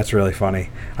 Yeah, that's really funny.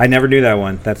 I never knew that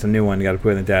one. That's a new one. You got to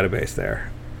put in the database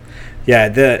there. Yeah,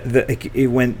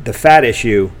 when the fat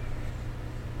issue.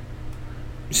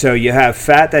 So you have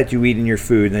fat that you eat in your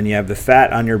food, then you have the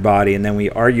fat on your body, and then we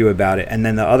argue about it. And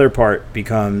then the other part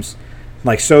becomes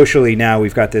like socially now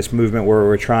we've got this movement where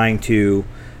we're trying to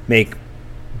make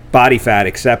body fat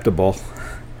acceptable,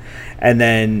 and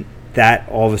then that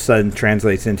all of a sudden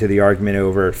translates into the argument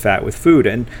over fat with food.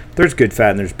 And there's good fat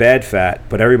and there's bad fat,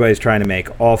 but everybody's trying to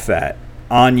make all fat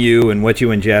on you and what you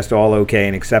ingest all okay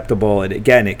and acceptable. And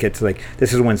again, it gets like,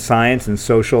 this is when science and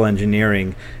social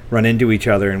engineering run into each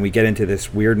other, and we get into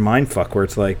this weird mindfuck where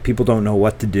it's like people don't know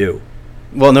what to do.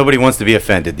 Well, nobody wants to be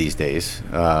offended these days,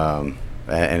 and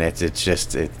it's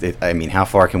just I mean, how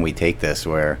far can we take this?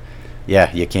 Where,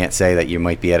 yeah, you can't say that you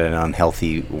might be at an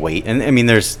unhealthy weight, and I mean,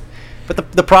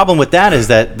 but the problem with that is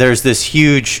that there's this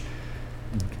huge,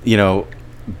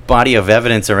 body of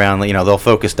evidence around.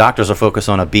 Doctors will focus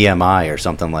on a BMI or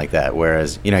something like that,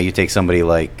 whereas you take somebody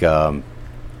like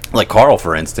Carl,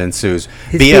 for instance, whose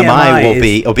BMI will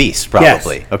be obese,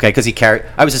 probably. Yes. Okay, because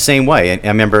I was the same way. I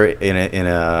remember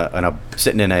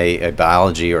sitting in a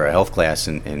biology or a health class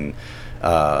in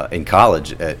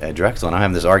college at Drexel, and I'm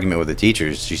having this argument with the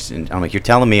teachers. I'm like, "You're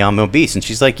telling me I'm obese?" And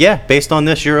she's like, "Yeah, based on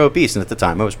this, you're obese." And at the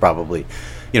time, I was probably,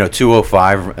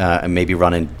 205, and maybe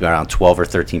running around 12 or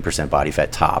 13% body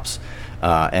fat tops,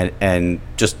 and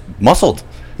just muscled.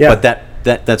 Yeah. But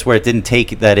that's where it didn't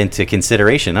take that into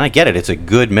consideration. And I get it; it's a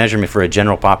good measurement for a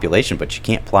general population, but you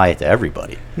can't apply it to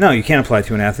everybody. No, you can't apply it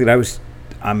to an athlete.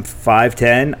 I'm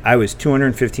 5'10". I was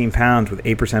 215 pounds with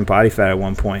 8% body fat at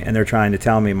one point, and they're trying to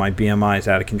tell me my BMI is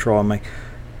out of control. I'm like,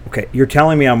 okay, you're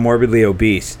telling me I'm morbidly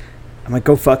obese. I'm like,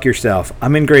 go fuck yourself.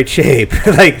 I'm in great shape.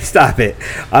 Like, stop it.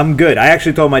 I'm good. I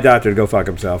actually told my doctor to go fuck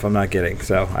himself. I'm not kidding.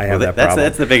 So I have that problem.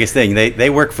 That's the biggest thing.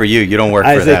 They work for you. You don't work for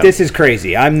them. I was like, this is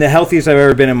crazy. I'm the healthiest I've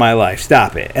ever been in my life.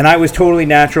 Stop it. And I was totally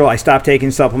natural. I stopped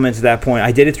taking supplements at that point.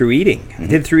 I did it through eating. Mm-hmm. I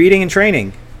did it through eating and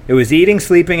training. It was eating,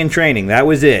 sleeping, and training. That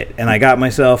was it. And I got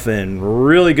myself in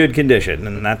really good condition,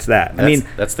 and that's that.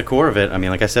 That's the core of it. I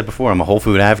mean, like I said before, I'm a whole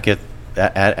food advocate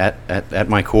at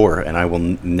my core, and I will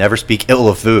never speak ill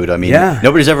of food. I mean,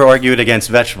 Nobody's ever argued against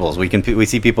vegetables. We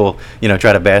see people,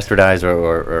 try to bastardize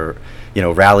or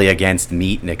rally against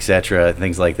meat and etc.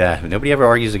 things like that. Nobody ever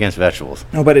argues against vegetables.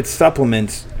 No, but it's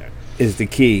supplements is the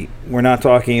key. We're not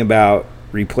talking about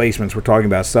replacements. We're talking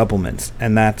about supplements,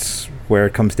 and that's where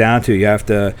it comes down to. You have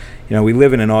to, we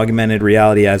live in an augmented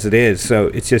reality as it is, so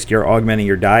it's just you're augmenting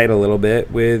your diet a little bit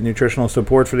with nutritional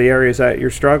support for the areas that you're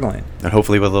struggling, and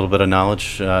hopefully with a little bit of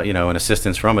knowledge, and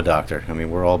assistance from a doctor. I mean,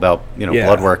 we're all about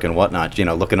blood work and whatnot,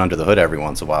 looking under the hood every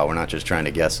once in a while. We're not just trying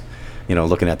to guess,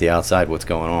 looking at the outside what's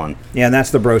going on. Yeah, and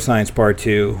that's the bro science part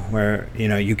too, where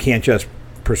you can't just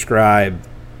prescribe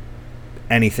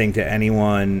anything to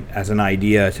anyone as an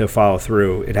idea to follow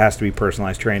through. It has to be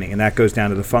personalized training, and that goes down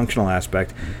to the functional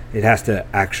aspect. It has to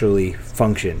actually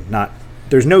function.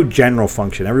 There's no general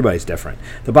function. Everybody's different.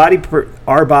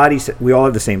 Our bodies, we all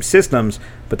have the same systems,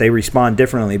 but they respond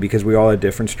differently because we all have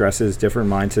different stresses, different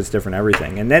mindsets, different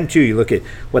everything. And then too, you look at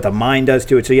what the mind does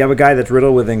to it. So you have a guy that's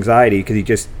riddled with anxiety because he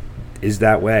just is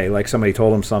that way. Like somebody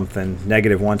told him something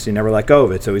negative once, he never let go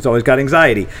of it, so he's always got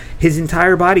anxiety. His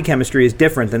entire body chemistry is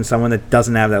different than someone that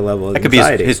doesn't have that level of anxiety.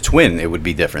 That could be his twin. It would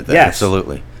be different then. Yes.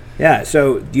 Absolutely. Yeah,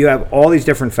 so you have all these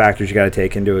different factors you got to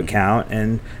take into account,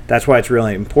 and that's why it's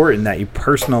really important that you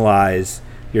personalize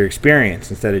your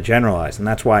experience instead of generalize. And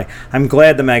that's why I'm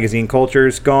glad the magazine culture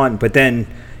is gone. But then,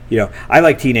 I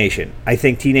like T-Nation. I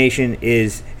think T-Nation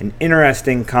is an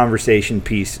interesting conversation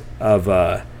piece of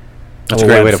that's a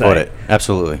great way to put it.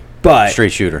 Absolutely. But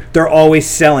straight shooter. They're always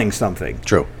selling something.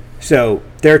 True. So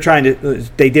they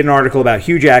did an article about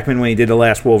Hugh Jackman when he did The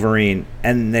Last Wolverine,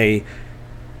 and it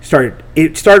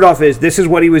started off as this is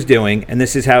what he was doing, and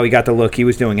this is how he got the look he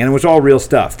was doing. And it was all real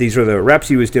stuff. These are the reps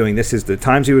he was doing. This is the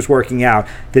times he was working out.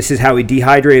 This is how he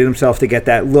dehydrated himself to get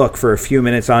that look for a few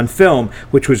minutes on film,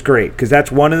 which was great. Because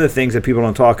that's one of the things that people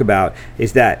don't talk about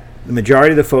is that the majority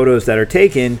of the photos that are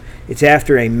taken, it's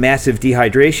after a massive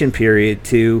dehydration period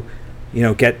to,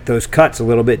 get those cuts a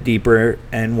little bit deeper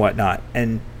and whatnot.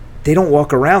 And they don't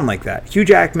walk around like that. Hugh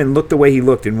Jackman looked the way he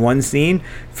looked in one scene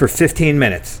for 15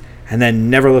 minutes and then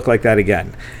never looked like that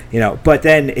again. But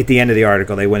then at the end of the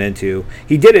article, they went into,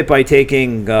 he did it by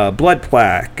taking blood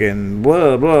plaque and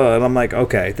blah, blah. And I'm like,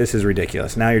 okay, this is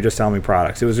ridiculous. Now you're just selling me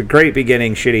products. It was a great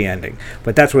beginning, shitty ending.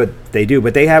 But that's what they do.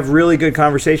 But they have really good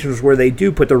conversations where they do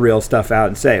put the real stuff out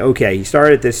and say, okay, he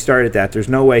started this, started that. There's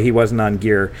no way he wasn't on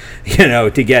gear,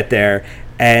 to get there.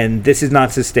 And this is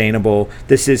not sustainable.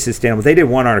 This is sustainable. They did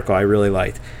one article I really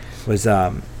liked. Was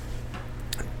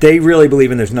they really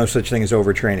believe in there's no such thing as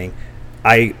overtraining.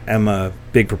 I am a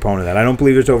big proponent of that. I don't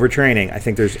believe there's overtraining. I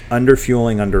think there's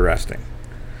underfueling, underresting.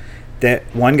 That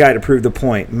one guy, to prove the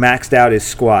point, maxed out his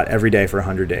squat every day for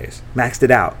 100 days. Maxed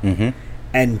it out. Mm-hmm.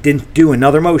 And didn't do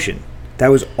another motion. That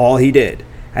was all he did.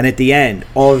 And at the end,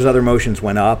 all his other motions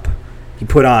went up. He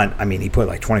put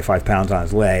like 25 pounds on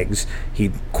his legs.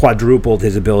 He quadrupled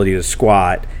his ability to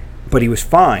squat, but he was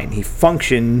fine. He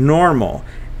functioned normal.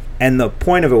 And the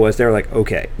point of it was, they were like,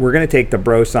 okay, we're going to take the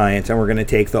bro science and we're going to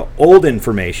take the old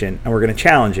information and we're going to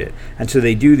challenge it. And so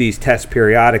they do these tests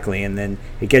periodically, and then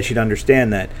it gets you to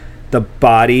understand that the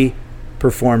body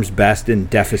performs best in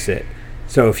deficit.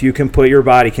 So if you can put your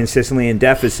body consistently in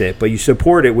deficit, but you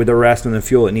support it with the rest and the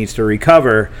fuel it needs to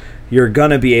recover, you're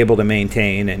going to be able to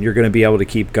maintain and you're going to be able to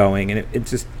keep going. And it's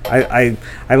just, I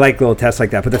like little tests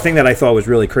like that. But the thing that I thought was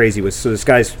really crazy was, so this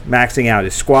guy's maxing out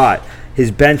his squat.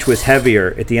 His bench was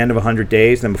heavier at the end of 100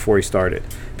 days than before he started,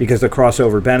 because the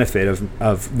crossover benefit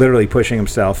of literally pushing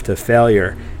himself to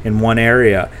failure in one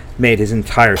area made his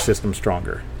entire system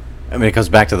stronger. I mean, it comes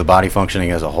back to the body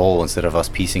functioning as a whole instead of us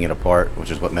piecing it apart, which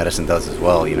is what medicine does as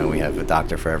well. You know, we have a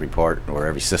doctor for every part or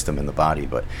every system in the body.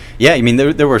 But yeah, I mean,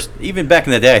 there were, even back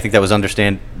in the day, I think that was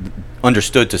understood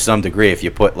to some degree. If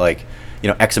you put like, you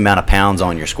know, X amount of pounds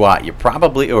on your squat, you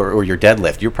probably, or your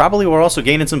deadlift, you probably were also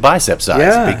gaining some bicep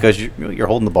size because you're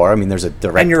holding the bar. I mean, there's a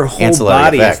direct and your whole ancillary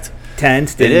body effect. Is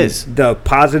tensed. It is. The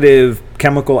positive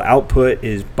chemical output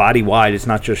is body wide. It's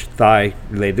not just thigh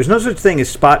related. There's no such thing as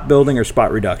spot building or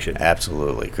spot reduction.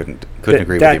 Absolutely, couldn't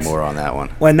agree with you more on that one.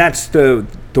 When that's the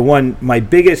one,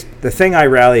 the thing I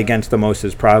rally against the most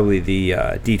is probably the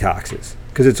detoxes,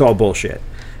 because it's all bullshit.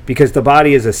 Because the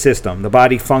body is a system. The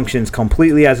body functions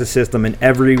completely as a system in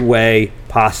every way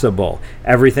possible.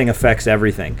 Everything affects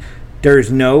everything.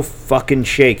 There's no fucking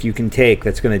shake you can take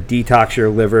that's going to detox your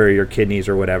liver or your kidneys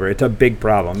or whatever. It's a big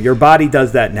problem. Your body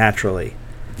does that naturally.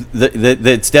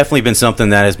 It's definitely been something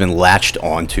that has been latched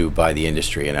onto by the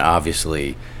industry. And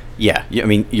obviously, yeah, I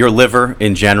mean, your liver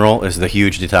in general is the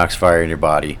huge detoxifier in your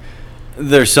body.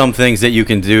 There's some things that you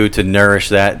can do to nourish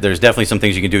that. There's definitely some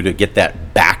things you can do to get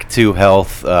that back to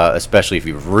health, especially if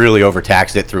you've really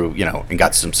overtaxed it through, you know, and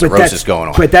got some cirrhosis going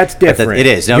on. But that's different. It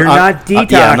is. You're not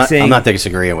detoxing. I'm not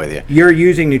disagreeing with you. You're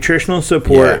using nutritional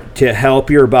support to help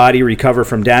your body recover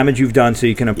from damage you've done, so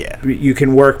you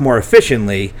can work more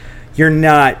efficiently. You're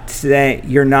not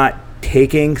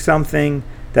taking something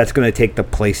that's going to take the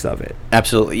place of it.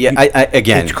 Absolutely. Yeah.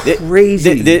 Again, it's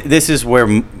crazy. This is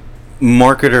where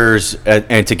marketers,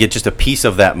 and to get just a piece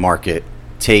of that market,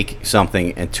 take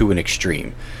something and to an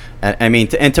extreme. I mean,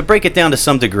 to break it down to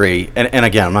some degree, and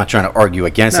again, I'm not trying to argue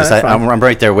against this. I'm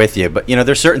right there with you. But, you know,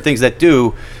 there's certain things that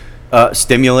do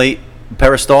stimulate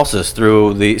peristalsis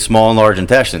through the small and large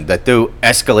intestine, that do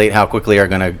escalate how quickly are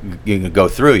going to go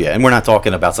through you. And we're not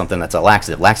talking about something that's a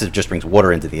laxative. Laxative just brings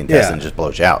water into the intestine and just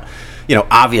blows you out. You know,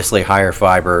 obviously higher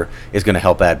fiber is going to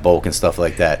help add bulk and stuff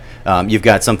like that. You've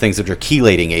got some things that are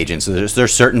chelating agents. So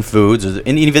there's certain foods,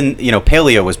 and even, you know,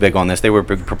 paleo was big on this. They were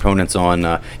big proponents on,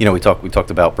 you know, we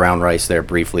talked about brown rice there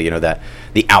briefly. You know, that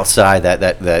the outside,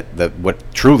 that what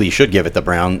truly should give it the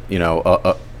brown, you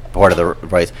know, part of the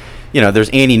rice. You know, there's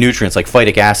anti-nutrients like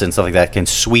phytic acid and stuff like that can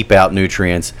sweep out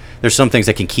nutrients. There's some things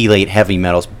that can chelate heavy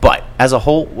metals, but as a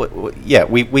whole,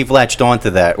 we've latched onto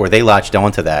that, or they latched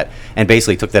onto that, and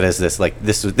basically took that as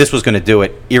this was going to do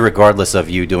it, irregardless of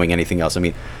you doing anything else. I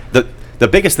mean, the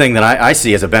biggest thing that I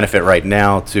see as a benefit right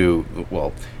now to,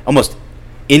 well, almost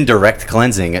indirect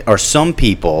cleansing are some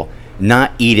people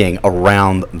not eating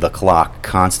around the clock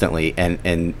constantly,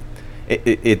 and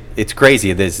it's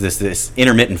crazy. There's this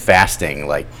intermittent fasting,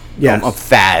 like, a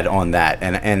fad on that,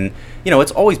 and you know,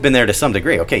 it's always been there to some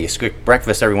degree. Okay, you skip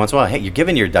breakfast every once in a while. Hey, you're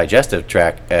giving your digestive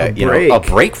tract a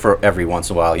break for every once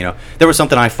in a while. You know, there was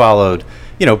something I followed,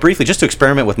 you know, briefly just to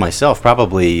experiment with myself,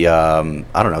 probably I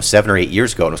don't know, 7 or 8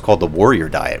 years ago, and it was called the Warrior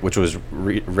Diet, which was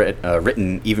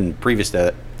written even previous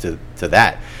to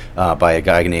that by a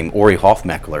guy named Ori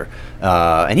Hofmeckler,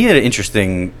 and he had an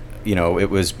interesting. You know, it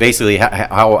was basically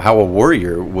how a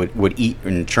warrior would eat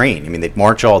and train. I mean, they'd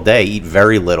march all day, eat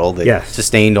very little. They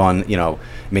sustained on, you know,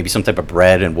 maybe some type of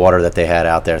bread and water that they had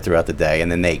out there throughout the day,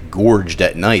 and then they gorged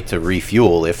at night to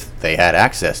refuel if they had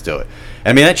access to it.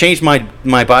 I mean, that changed my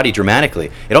body dramatically.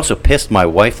 It also pissed my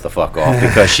wife the fuck off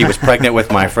because she was pregnant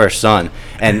with my first son,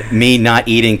 and me not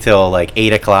eating till like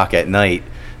 8 o'clock at night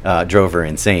drove her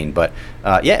insane. But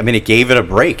I mean, it gave it a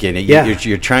break, and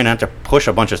you're trying not to push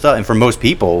a bunch of stuff. And for most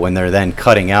people, when they're then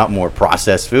cutting out more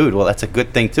processed food, well, that's a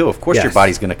good thing too. Of course, your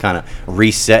body's going to kind of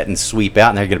reset and sweep out,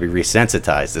 and they're going to be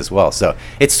resensitized as well. So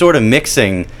it's sort of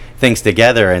mixing things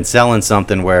together and selling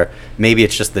something where maybe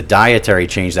it's just the dietary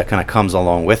change that kind of comes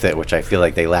along with it, which I feel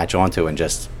like they latch onto and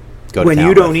just go to when town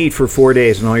you don't with. eat for 4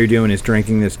 days and all you're doing is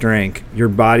drinking this drink, your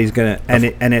body's gonna and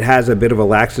it has a bit of a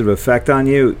laxative effect on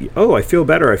you. Oh, I feel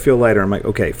better, I feel lighter. I'm like,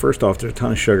 okay, first off, there's a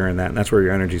ton of sugar in that, and that's where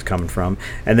your energy's coming from.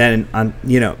 And then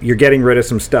you're getting rid of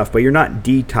some stuff, but you're not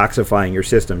detoxifying your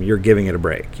system. You're giving it a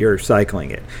break. You're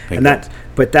cycling it, that's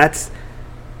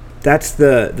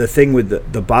the thing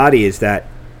with the body, is that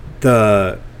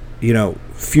the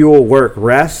fuel, work,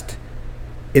 rest.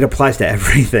 It applies to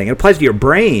everything. It applies to your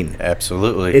brain.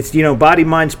 Absolutely. It's, body,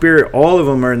 mind, spirit, all of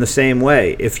them are in the same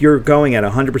way. If you're going at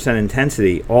 100%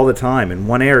 intensity all the time in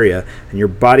one area and your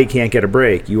body can't get a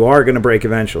break, you are going to break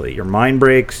eventually. Your mind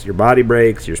breaks, your body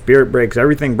breaks, your spirit breaks,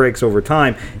 everything breaks over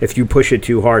time if you push it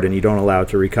too hard and you don't allow it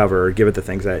to recover or give it the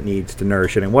things that it needs to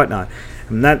nourish it and whatnot.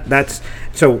 And that's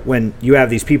so when you have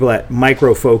these people that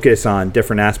micro focus on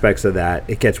different aspects of that,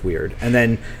 it gets weird. And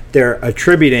then they're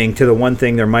attributing to the one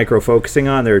thing they're micro focusing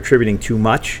on, they're attributing too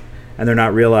much, and they're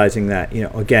not realizing that,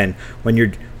 again, when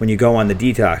you go on the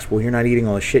detox, well, you're not eating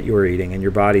all the shit you were eating, and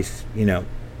your body's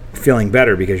feeling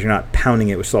better because you're not pounding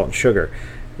it with salt and sugar,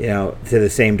 to the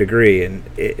same degree. And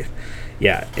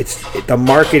the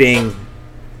marketing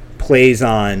plays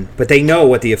on, but they know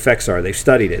what the effects are. They've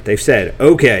studied it. They've said,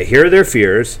 okay, here are their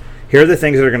fears. Here are the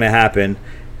things that are going to happen.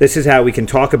 This is how we can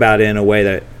talk about it in a way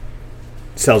that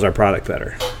sells our product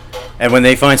better. And when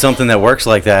they find something that works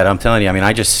like that, I'm telling you,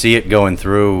 I just see it going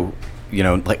through,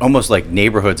 like almost like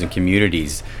neighborhoods and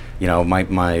communities. My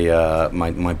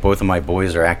both of my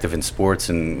boys are active in sports,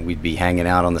 and we'd be hanging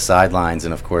out on the sidelines.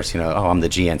 And of course, I'm the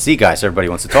GNC guy, so everybody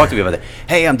wants to talk to me about that.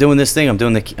 Hey, I'm doing this thing. I'm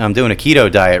doing a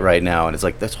keto diet right now, and it's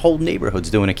like this whole neighborhood's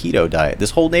doing a keto diet.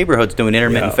 This whole neighborhood's doing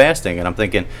intermittent fasting, and I'm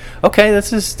thinking, okay,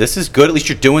 this is good. At least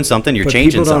you're doing something. You're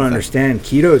changing something. People don't understand.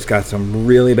 Keto's got some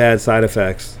really bad side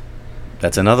effects.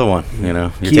 That's another one.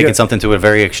 You're taking something to a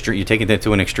very extreme. You're taking it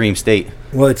to an extreme state.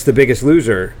 Well, it's the Biggest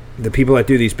Loser. The people that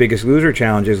do these Biggest Loser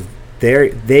challenges,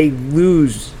 they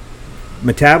lose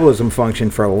metabolism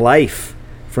function for life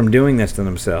from doing this to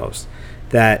themselves.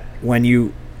 That when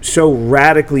you so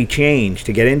radically change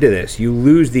to get into this, you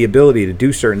lose the ability to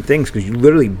do certain things because you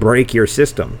literally break your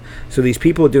system. So these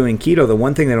people doing keto, the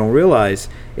one thing they don't realize,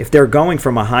 if they're going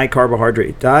from a high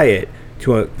carbohydrate diet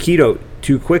to a keto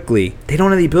too quickly, they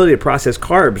don't have the ability to process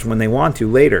carbs when they want to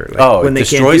later. When they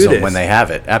destroys them when they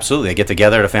have it. Absolutely. They get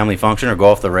together at a family function or go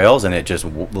off the rails, and it just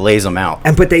lays them out.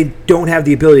 But they don't have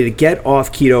the ability to get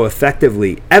off keto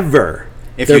effectively, ever.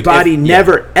 Their body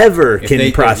never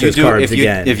can process carbs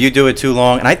again. If you do it too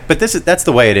long, but that's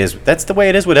the way it is. That's the way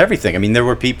it is with everything. There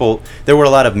were a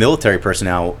lot of military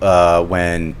personnel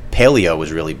when paleo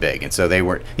was really big, and so they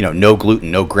were, no gluten,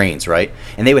 no grains, right?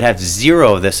 And they would have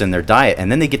zero of this in their diet,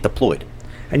 and then they get deployed.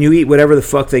 And you eat whatever the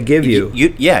fuck they give you.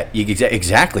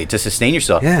 Exactly, to sustain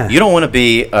yourself. Yeah. You don't want to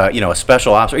be, a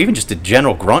special ops or even just a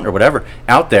general grunt or whatever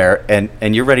out there,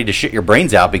 and you're ready to shit your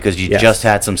brains out because you just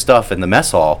had some stuff in the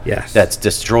mess hall that's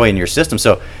destroying your system.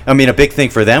 So, a big thing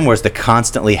for them was to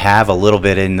constantly have a little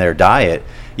bit in their diet,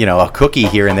 a cookie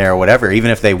here and there or whatever,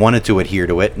 even if they wanted to adhere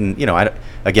to it. And,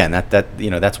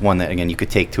 that's one that, again, you could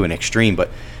take to an extreme, but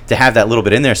to have that little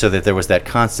bit in there so that there was that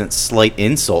constant slight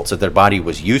insult so their body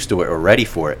was used to it or ready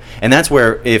for it. And that's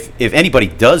where if anybody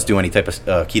does do any type of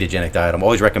ketogenic diet, I'm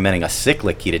always recommending a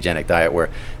cyclic ketogenic diet where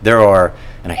there are,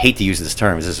 and I hate to use this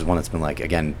term, this is one that's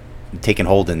been taken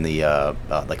hold in the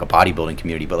like a bodybuilding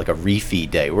community, but like a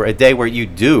refeed day, or a day where you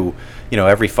do,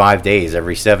 every 5 days,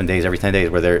 every 7 days, every 10 days,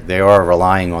 where they are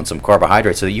relying on some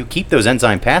carbohydrates so that you keep those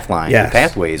enzyme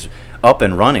pathways up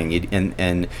and running.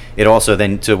 And it also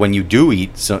then, so when you do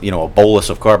eat a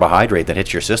bolus of carbohydrate that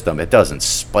hits your system, it doesn't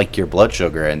spike your blood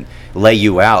sugar and lay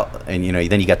you out, and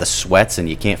then you got the sweats and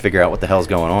you can't figure out what the hell's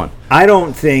going on. I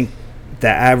don't think the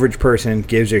average person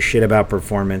gives a shit about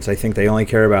performance. I think they only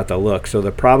care about the look. So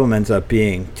the problem ends up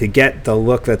being, to get the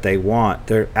look that they want,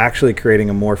 they're actually creating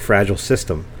a more fragile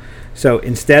system. So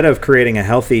instead of creating a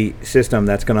healthy system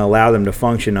that's going to allow them to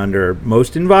function under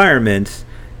most environments,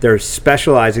 they're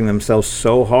specializing themselves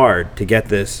so hard to get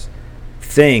this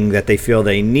thing that they feel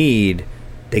they need.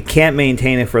 They can't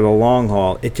maintain it for the long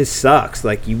haul. It just sucks.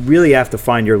 Like, you really have to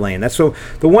find your lane. That's so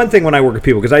the one thing when I work with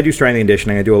people, because I do strength and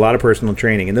conditioning, I do a lot of personal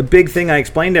training, and the big thing I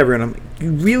explain to everyone,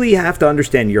 you really have to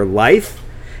understand your life,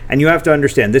 and you have to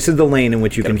understand this is the lane in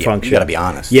which you can function. You got to be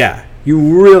honest. Yeah.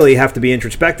 You really have to be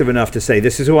introspective enough to say,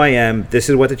 this is who I am, this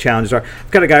is what the challenges are.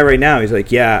 I've got a guy right now, he's like,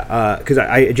 because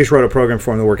I just wrote a program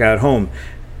for him to work out at home,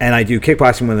 and I do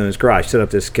kickboxing with him in his garage, set up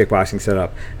this kickboxing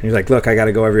setup. And he's like, look, I got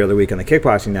to go every other week on the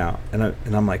kickboxing now. And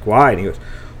I'm like, why? And he goes,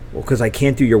 well, because I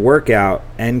can't do your workout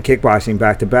and kickboxing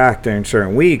back to back during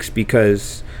certain weeks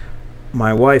because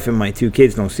my wife and my 2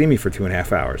 kids don't see me for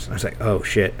 2.5 hours. I was like, oh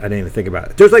shit, I didn't even think about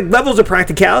it. There's like levels of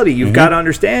practicality you've got to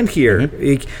understand here.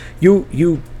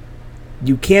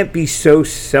 You can't be so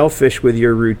selfish with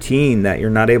your routine that you're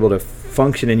not able to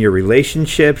function in your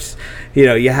relationships.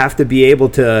 You have to be able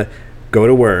to go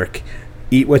to work,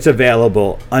 eat what's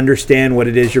available, understand what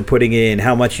it is you're putting in,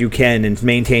 how much you can, and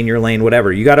maintain your lane, whatever.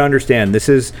 You got to understand this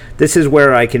is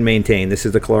where I can maintain. This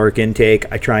is the caloric intake.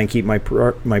 I try and keep my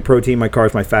protein, my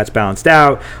carbs, my fats balanced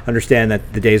out. Understand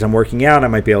that the days I'm working out, I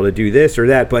might be able to do this or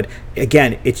that. But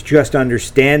again, it's just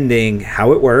understanding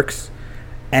how it works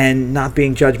and not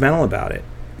being judgmental about it.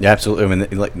 Yeah, absolutely. I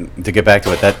mean, like, to get back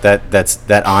to it,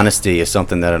 that honesty is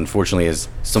something that unfortunately is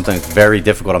sometimes very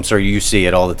difficult. I'm sure you see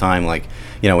it all the time. Like,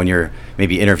 when you're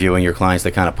maybe interviewing your clients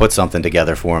to kind of put something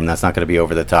together for them, that's not going to be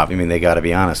over the top. I mean, they got to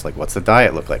be honest. Like, what's the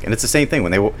diet look like? And it's the same thing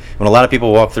when a lot of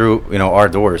people walk through our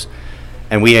doors,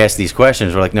 and we ask these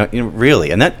questions. We're like, no,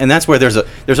 really, and that's where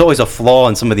there's always a flaw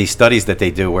in some of these studies that they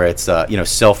do, where it's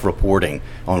self-reporting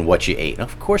on what you ate.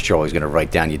 Of course, you're always going to write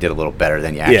down you did a little better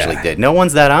than you actually did. No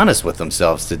one's that honest with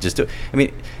themselves to just do. I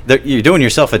mean, you're doing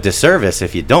yourself a disservice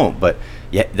if you don't. But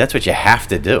yeah, that's what you have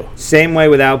to do. Same way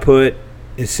with output.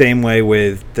 The same way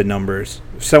with the numbers.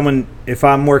 If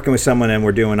I'm working with someone and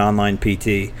we're doing online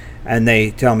PT, and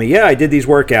they tell me, yeah, I did these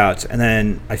workouts, and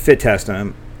then I fit test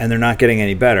them, and they're not getting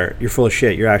any better, you're full of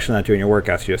shit. You're actually not doing your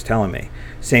workouts. You're just telling me.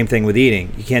 Same thing with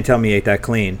eating. You can't tell me you ate that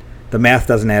clean. The math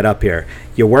doesn't add up here.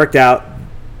 You worked out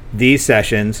these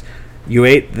sessions. You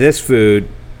ate this food.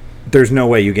 There's no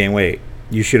way you gain weight.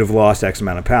 You should have lost X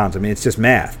amount of pounds. I mean, it's just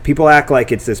math. People act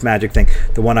like it's this magic thing.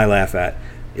 The one I laugh at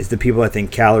is the people that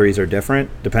think calories are different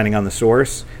depending on the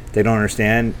source. They don't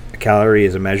understand a calorie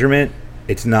is a measurement.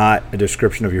 It's not a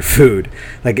description of your food.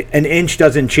 Like, an inch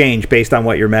doesn't change based on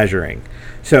what you're measuring.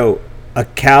 So a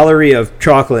calorie of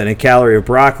chocolate and a calorie of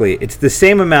broccoli, it's the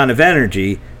same amount of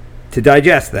energy to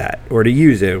digest that or to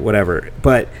use it, whatever.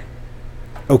 But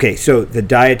okay, so the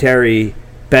dietary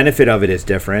benefit of it is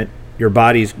different. Your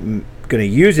body's going to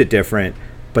use it different,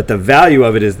 but the value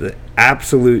of it is the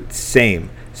absolute same.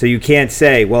 So you can't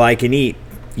say, well, I can eat,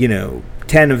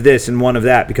 10 of this and 1 of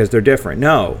that because they're different.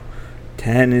 No,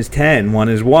 10 is 10, 1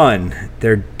 is 1.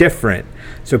 They're different.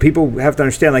 So people have to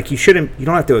understand, like, you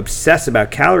don't have to obsess about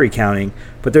calorie counting,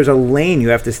 but there's a lane you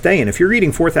have to stay in. If you're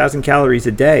eating 4,000 calories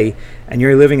a day and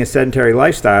you're living a sedentary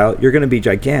lifestyle, you're going to be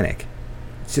gigantic.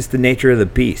 It's just the nature of the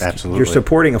beast. Absolutely. You're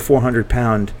supporting a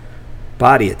 400-pound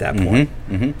body at that point.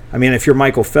 I mean, if you're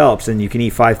Michael Phelps and you can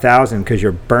eat 5,000 because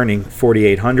you're burning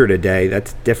 4,800 a day,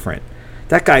 that's different.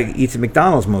 That guy eats at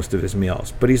McDonald's most of his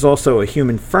meals, but he's also a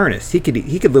human furnace. He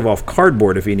could live off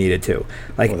cardboard if he needed to.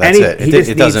 Like, that's it.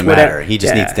 It doesn't matter. He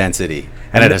just needs density,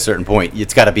 and at a certain point,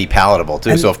 it's got to be palatable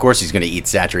too. So of course he's going to eat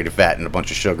saturated fat and a bunch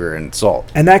of sugar and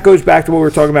salt. And that goes back to what we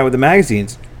were talking about with the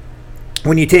magazines.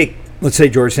 When you take, let's say,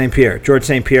 George St. Pierre. George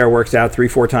St. Pierre works out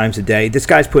 3-4 times a day. This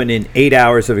guy's putting in 8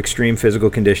 hours of extreme physical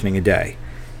conditioning a day.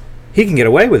 He can get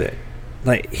away with it.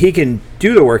 Like, he can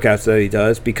do the workouts that he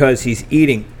does because he's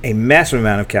eating a massive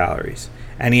amount of calories,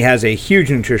 and he has a huge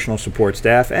nutritional support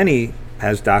staff, and he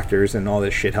has doctors and all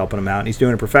this shit helping him out, and he's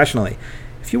doing it professionally.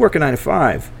 If you work a 9 to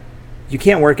 5, you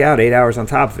can't work out 8 hours on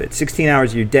top of it. 16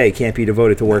 hours of your day can't be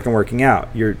devoted to work and working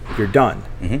out. You're done.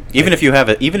 Even if you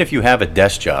have a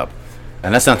desk job,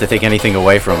 and that's not to take anything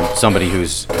away from somebody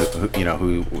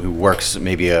who works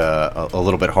maybe a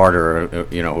little bit harder,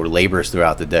 or labors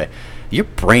throughout the day. Your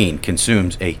brain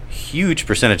consumes a huge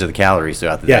percentage of the calories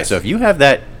throughout the day. So if you have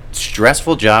that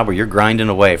stressful job where you're grinding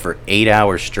away for 8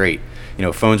 hours straight,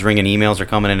 phones ringing, emails are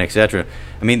coming in, etc.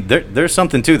 I mean, there's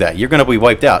something to that. You're going to be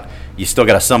wiped out. You still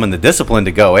got to summon the discipline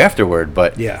to go afterward,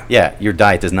 but your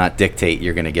diet does not dictate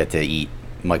you're going to get to eat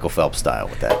Michael Phelps style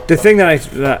with that. The thing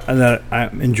that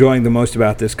I'm enjoying the most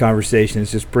about this conversation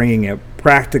is just bringing a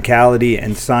practicality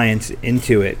and science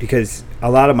into it, because a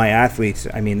lot of my athletes,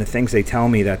 I mean, the things they tell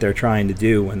me that they're trying to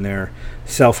do when they're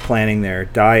self-planning their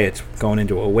diets, going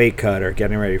into a weight cut or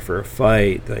getting ready for a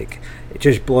fight, like, it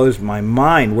just blows my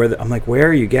mind. I'm like, where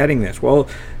are you getting this? Well,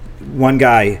 one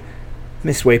guy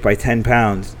missed weight by 10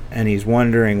 pounds, and he's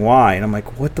wondering why. And I'm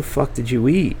like, what the fuck did you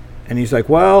eat? And he's like,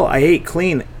 well, I ate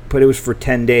clean, but it was for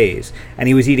 10 days. And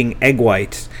he was eating egg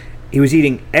whites. He was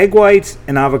eating egg whites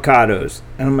and avocados.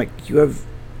 And I'm like,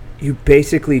 you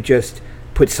basically just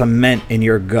put cement in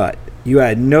your gut. You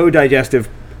had no digestive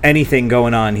anything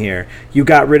going on here. You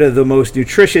got rid of the most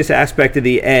nutritious aspect of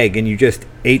the egg, and you just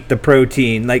ate the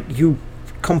protein. Like, you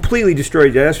completely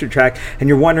destroyed your digestive tract, and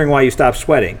you're wondering why you stopped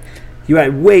sweating. You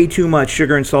had way too much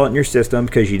sugar and salt in your system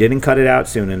because you didn't cut it out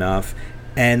soon enough,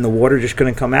 and the water just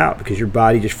couldn't come out because your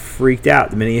body just freaked out.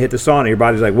 The minute you hit the sauna, your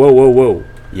body's like, whoa, whoa, whoa.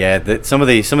 Yeah, some of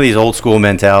these old school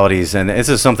mentalities, and this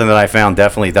is something that I found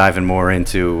definitely diving more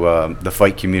into the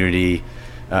fight community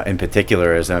in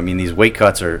particular. Is, I mean, these weight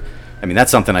cuts are, I mean,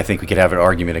 that's something I think we could have an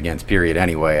argument against. Period.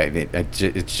 Anyway, I mean,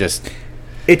 it's just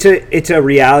it's a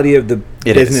reality of the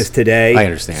business today. I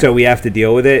understand. So we have to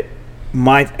deal with it.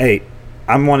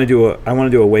 I want to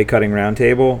do a weight cutting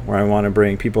roundtable where I want to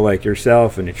bring people like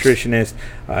yourself, a nutritionist,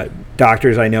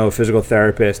 doctors I know, a physical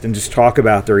therapist, and just talk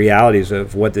about the realities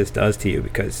of what this does to you.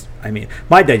 Because I mean,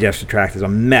 my digestive tract is a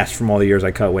mess from all the years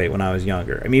I cut weight when I was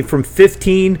younger. I mean, from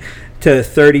 15 to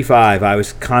 35, I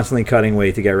was constantly cutting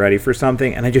weight to get ready for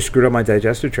something, and I just screwed up my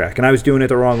digestive tract, and I was doing it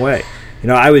the wrong way. You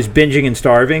know, I was binging and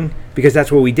starving because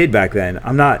that's what we did back then.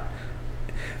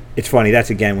 It's funny. That's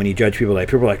again when you judge people are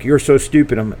like, you're so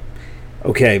stupid. I'm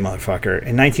okay, motherfucker.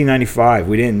 In 1995,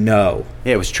 we didn't know.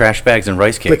 Yeah, it was trash bags and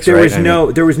rice cakes. But there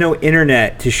was no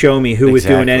internet to show me who was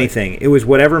doing anything. It was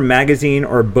whatever magazine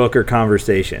or book or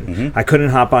conversation. Mm-hmm. I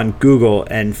couldn't hop on Google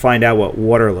and find out what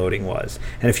water loading was.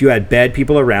 And if you had bad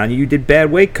people around you, you did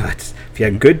bad weight cuts. If you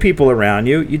had good people around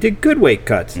you, you did good weight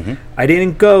cuts. Mm-hmm. I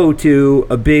didn't go to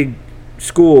a big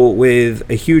school with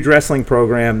a huge wrestling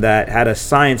program that had a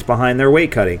science behind their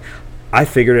weight cutting. I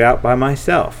figured it out by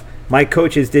myself. My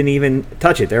coaches didn't even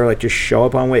touch it. They were like, just show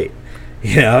up on weight.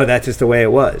 You know, that's just the way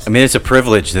it was. I mean, it's a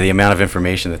privilege, the amount of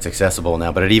information that's accessible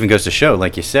now. But it even goes to show,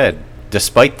 like you said,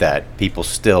 despite that, people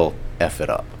still F it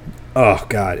up. Oh,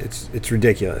 God, it's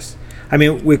ridiculous. I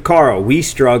mean, with Carl, we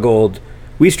struggled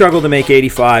to make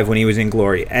 85 when he was in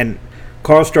Glory. And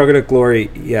Carl struggled at Glory.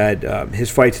 He had his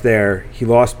fights there. He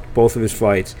lost both of his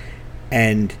fights.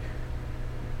 And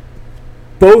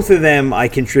both of them I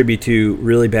contribute to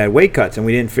really bad weight cuts, and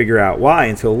we didn't figure out why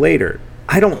until later.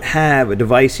 I don't have a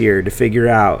device here to figure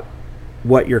out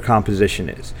what your composition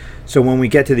is. So when we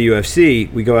get to the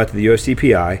UFC, we go out to the UFC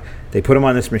PI. They put them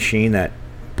on this machine that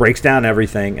breaks down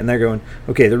everything, and they're going,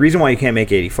 okay, the reason why you can't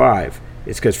make 85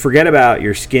 is because forget about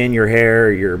your skin, your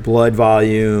hair, your blood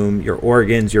volume, your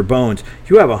organs, your bones.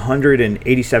 You have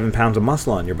 187 pounds of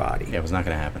muscle on your body. Yeah, it was not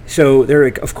going to happen. So they're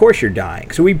like, of course you're dying.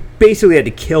 So we basically had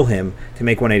to kill him to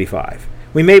make 185.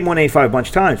 We made 185 a bunch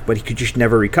of times, but he could just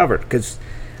never recover because,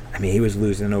 I mean, he was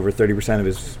losing over 30% of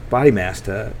his body mass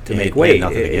to make weight.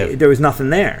 There was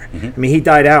nothing there. Mm-hmm. I mean, he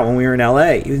died out when we were in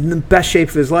L.A. He was in the best shape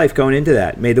of his life going into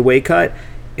that. Made the weight cut.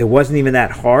 It wasn't even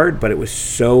that hard, but it was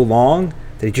so long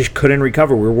that he just couldn't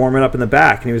recover. We were warming up in the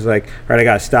back, and he was like, all right, I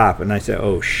got to stop. And I said,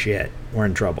 oh, shit, we're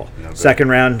in trouble. No, second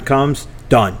round comes,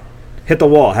 done. Hit the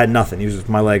wall, had nothing.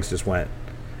 My legs just went.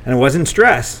 And it wasn't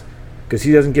stress, because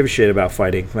he doesn't give a shit about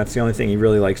fighting. That's the only thing he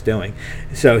really likes doing.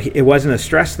 So it wasn't a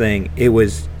stress thing. It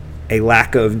was a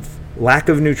lack of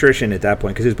nutrition at that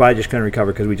point, because his body just couldn't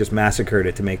recover because we just massacred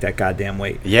it to make that goddamn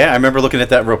weight. Yeah, I remember looking at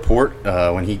that report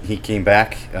when he came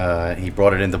back. He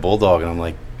brought it into Bulldog, and I'm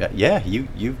like, yeah, you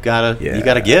gotta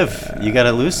you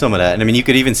gotta lose some of that. And I mean, you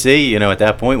could even see, at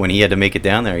that point when he had to make it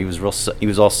down there, he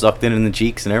was all sucked in the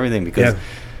cheeks and everything, because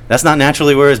that's not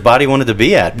naturally where his body wanted to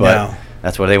be at, but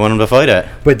that's where they want him to fight at.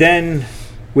 But then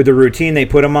with the routine they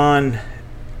put him on,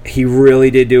 he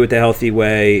really did do it the healthy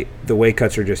way. The weight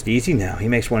cuts are just easy now. He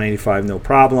makes 185 no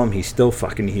problem. He's still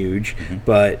fucking huge,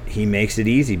 but he makes it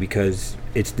easy because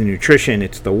it's the nutrition,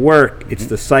 it's the work, it's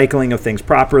the cycling of things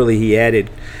properly. He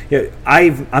added,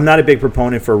 I'm not a big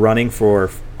proponent for running for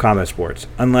combat sports,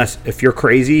 unless if you're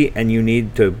crazy and you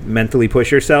need to mentally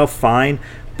push yourself, fine,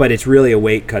 but it's really a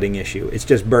weight cutting issue. It's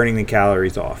just burning the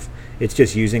calories off. It's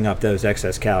just using up those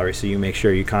excess calories, so you make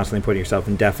sure you're constantly putting yourself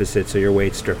in deficit so your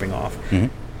weight's stripping off.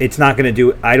 It's not going to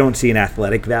do. I don't see an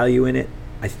athletic value in it.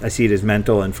 I see it as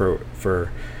mental and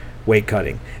for weight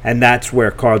cutting, and that's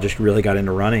where Carl just really got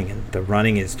into running. And the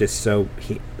running is just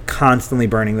he constantly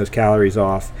burning those calories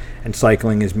off and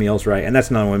cycling his meals right. And that's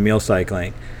another one, meal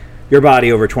cycling. Your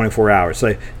body over 24 hours.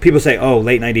 So people say, "Oh,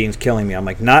 late night eating is killing me." I'm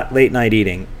like, not late night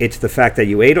eating. It's the fact that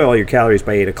you ate all your calories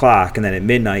by 8 o'clock, and then at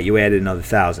midnight you added another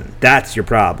 1,000. That's your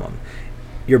problem.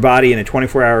 Your body in a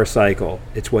 24-hour cycle,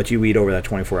 it's what you eat over that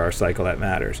 24-hour cycle that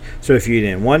matters. So if you eat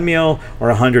in one meal or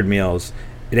 100 meals,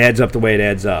 it adds up the way it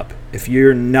adds up. If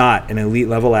you're not an elite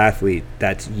level athlete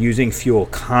that's using fuel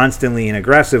constantly and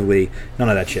aggressively, none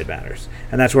of that shit matters.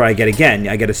 And that's where I get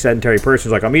a sedentary person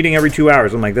who's like, I'm eating every 2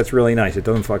 hours. I'm like, that's really nice. It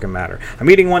doesn't fucking matter. I'm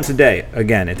eating once a day.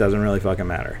 Again, it doesn't really fucking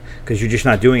matter because you're just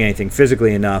not doing anything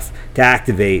physically enough to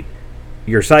activate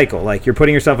your cycle. Like, you're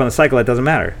putting yourself on a cycle that doesn't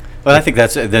matter. Well, I think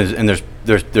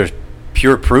there's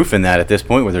pure proof in that at this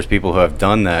point, where there's people who have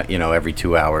done that, every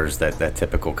 2 hours, that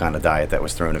typical kind of diet that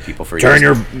was thrown at people for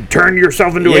years. Turn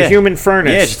yourself into a human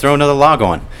furnace. Yeah, just throw another log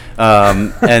on.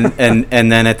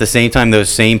 And then at the same time, those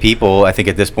same people, I think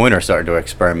at this point, are starting to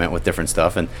experiment with different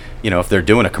stuff. And if they're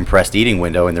doing a compressed eating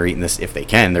window and they're eating this, if they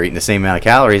can, they're eating the same amount of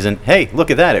calories. And hey, look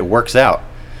at that, it works out.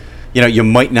 You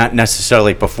might not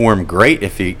necessarily perform great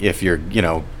if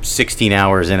you're 16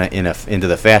 hours into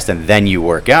the fast and then you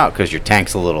work out because your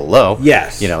tank's a little low.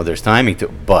 Yes. There's timing to,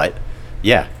 but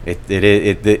yeah, it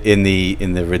in the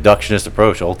reductionist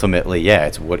approach, ultimately, yeah,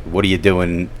 it's what are you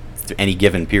doing to any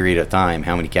given period of time?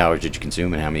 How many calories did you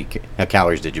consume and how many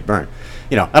calories did you burn?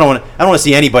 I don't want to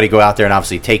see anybody go out there and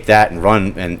obviously take that and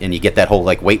run and you get that whole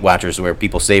like Weight Watchers where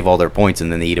people save all their points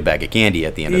and then they eat a bag of candy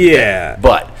at the end of the day.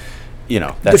 But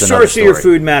that's the source of your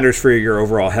food matters for your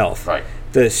overall health. Right.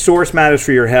 The source matters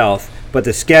for your health, but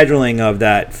the scheduling of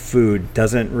that food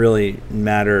doesn't really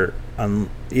matter.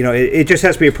 It just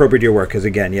has to be appropriate to your work. Because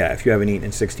again, if you haven't eaten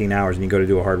in 16 hours and you go to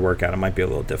do a hard workout, it might be a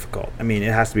little difficult. I mean,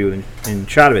 it has to be within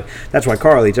shot of it. That's why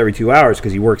Carl eats every 2 hours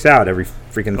because he works out every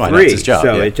freaking 3. That's his job,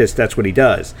 so that's what he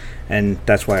does, and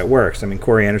that's why it works. I mean,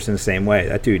 Corey Anderson the same way.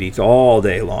 That dude eats all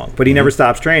day long, but he never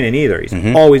stops training either.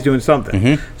 He's always doing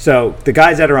something. So the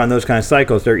guys that are on those kind of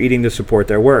cycles, they're eating to support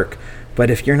their work. But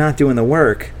if you're not doing the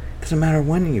work, it doesn't matter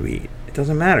when you eat. It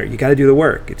doesn't matter. You got to do the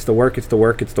work. It's the work. It's the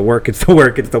work. It's the work. It's the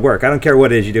work. It's the work. I don't care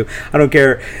what it is you do. I don't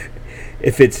care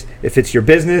if it's your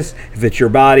business, if it's your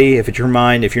body, if it's your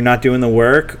mind. If you're not doing the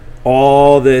work,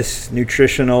 all this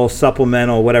nutritional,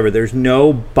 supplemental, whatever, there's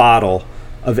no bottle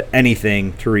of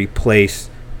anything to replace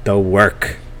the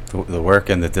work. The work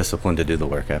and the discipline to do the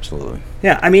work, absolutely.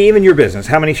 Yeah, I mean, even your business.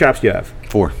 How many shops do you have?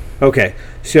 4. Okay,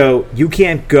 so you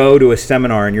can't go to a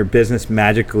seminar and your business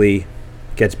magically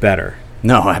gets better.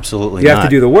 No, absolutely not. You have to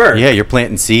do the work. Yeah, you're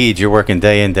planting seeds. You're working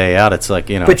day in, day out. It's like,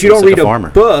 But you don't read a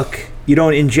book. You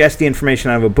don't ingest the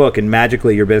information out of a book, and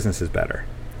magically your business is better.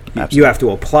 Absolutely. You have to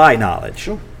apply knowledge.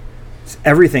 Sure.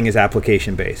 Everything is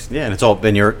application based. Yeah,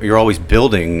 and you're always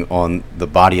building on the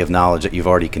body of knowledge that you've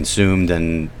already consumed,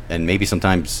 and maybe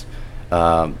sometimes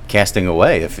casting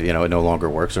away if it no longer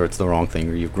works or it's the wrong thing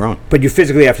or you've grown. But you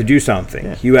physically have to do something.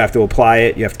 Yeah. You have to apply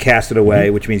it. You have to cast it away,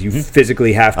 which means you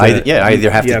physically have to. I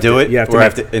either have to do it or I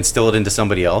have to instill it into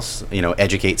somebody else.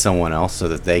 Educate someone else so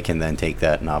that they can then take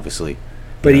that and obviously.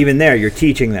 But even there, you're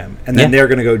teaching them, and then they're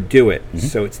going to go do it.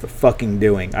 So it's the fucking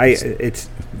doing. It's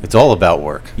all about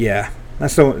work. Yeah,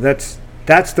 that's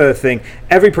the thing.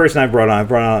 Every person I've brought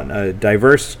on a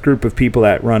diverse group of people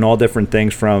that run all different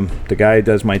things, from the guy who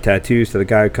does my tattoos to the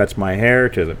guy who cuts my hair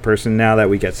to the person now that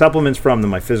we get supplements from, to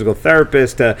my physical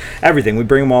therapist, to everything. We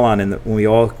bring them all on, and when we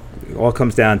all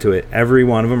comes down to it, every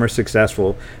one of them are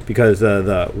successful because of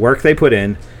the work they put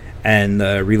in and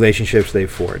the relationships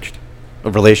they've forged.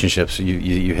 Relationships,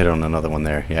 you hit on another one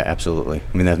there. Yeah, absolutely.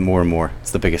 I mean, that's more and more. It's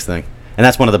the biggest thing. And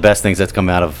that's one of the best things that's come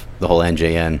out of the whole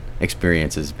NJN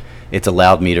experience is it's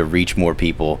allowed me to reach more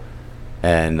people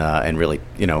and really,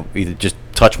 either just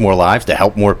touch more lives, to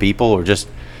help more people, or just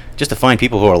to find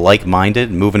people who are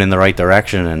like-minded, moving in the right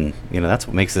direction. And, that's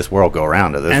what makes this world go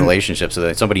around, those relationships, so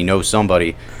that somebody knows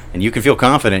somebody and you can feel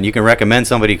confident. You can recommend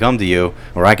somebody come to you,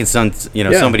 or I can send,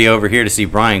 somebody over here to see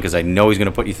Brian because I know he's going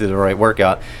to put you through the right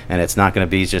workout, and it's not going to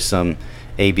be just some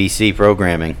ABC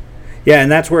programming. Yeah, and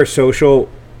that's where social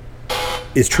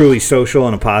is truly social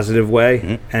in a positive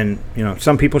way. And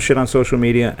some people shit on social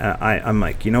media. I'm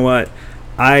like, you know what,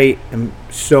 I am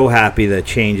so happy that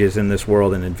changes in this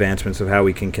world and advancements of how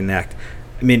we can connect.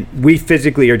 I mean, we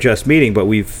physically are just meeting, but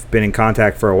we've been in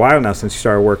contact for a while now since you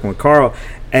started working with Carl,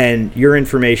 and your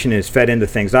information is fed into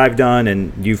things I've done,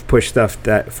 and you've pushed stuff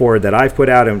forward that I've put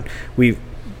out, and we've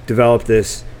developed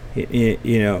this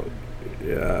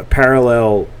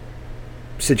parallel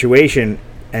situation,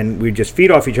 and we just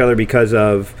feed off each other because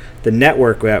of the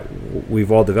network that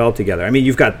we've all developed together. I mean,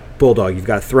 you've got Bulldog, you've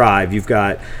got Thrive, you've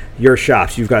got your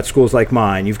shops, you've got schools like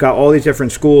mine, you've got all these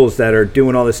different schools that are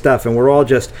doing all this stuff, and we're all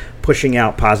just pushing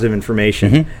out positive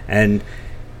information. And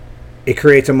it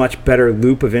creates a much better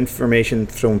loop of information,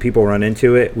 so when people run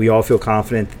into it, we all feel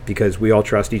confident because we all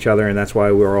trust each other, and that's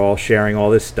why we're all sharing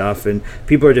all this stuff, and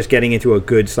people are just getting into a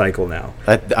good cycle now.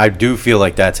 I do feel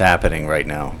like that's happening right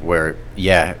now, where,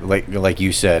 like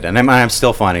you said, and I'm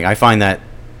still I find that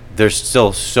there's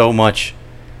still so much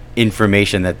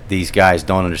information that these guys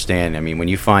don't understand. I mean, when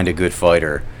you find a good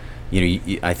fighter,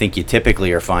 I think you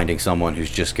typically are finding someone who's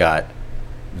just got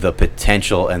the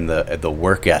potential and the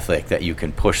work ethic that you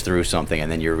can push through something,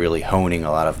 and then you're really honing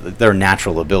a lot of their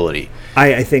natural ability.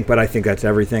 I think that's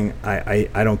everything.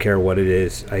 I don't care what it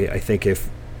is. I think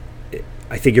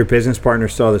I think your business partner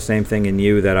saw the same thing in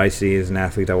you that I see as an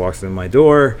athlete that walks in my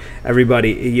door.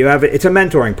 Everybody, it's a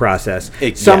mentoring process.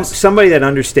 Yes. Somebody that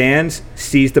understands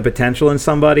sees the potential in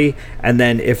somebody, and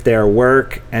then if their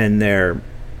work and their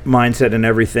mindset and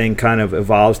everything kind of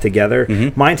evolves together.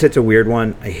 Mindset's a weird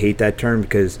one. I hate that term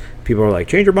because people are like,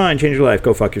 change your mind, change your life,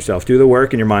 go fuck yourself, do the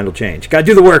work and your mind will change. Got to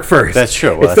do the work first. That's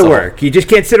true. Well, it's the work. You just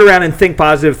can't sit around and think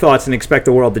positive thoughts and expect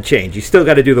the world to change. You still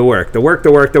got to do the work. The work.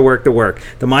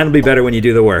 The mind will be better when you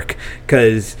do the work,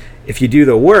 because if you do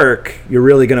the work, you're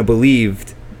really going to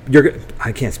believe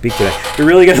I can't speak to that. You're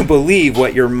really going to believe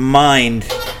what your mind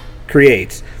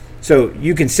creates. So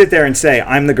you can sit there and say,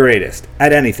 I'm the greatest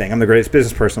at anything. I'm the greatest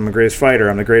business person. I'm the greatest fighter.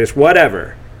 I'm the greatest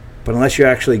whatever. But unless you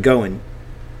actually go and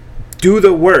do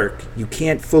the work, you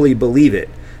can't fully believe it.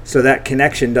 So that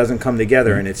connection doesn't come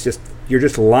together, and you're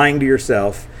just lying to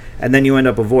yourself, and then you end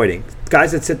up avoiding.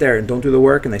 Guys that sit there and don't do the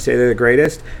work and they say they're the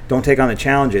greatest don't take on the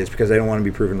challenges because they don't want to be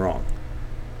proven wrong.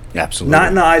 Absolutely. Not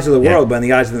in the eyes of the world, but in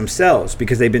the eyes of themselves,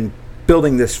 because they've been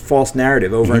building this false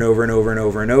narrative over and over and over and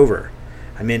over and over.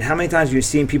 I mean, how many times have you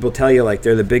seen people tell you like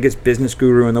they're the biggest business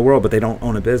guru in the world, but they don't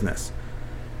own a business?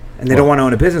 And they don't want to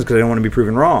own a business because they don't want to be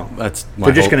proven wrong.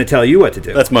 They're just going to tell you what to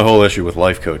do. That's my whole issue with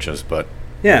life coaches. But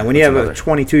yeah, when you have a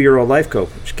 22-year-old life coach,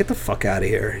 just get the fuck out of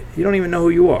here. You don't even know who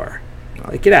you are.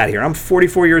 Like, get out of here. I'm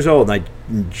 44 years old, and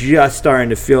I'm just starting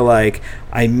to feel like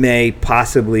I may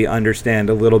possibly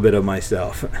understand a little bit of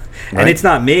myself. Right. And it's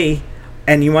not me.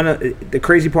 And the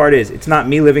crazy part is, it's not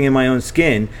me living in my own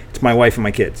skin. It's my wife and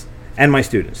my kids. And my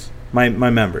students, my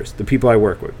members, the people I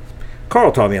work with.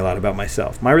 Carl taught me a lot about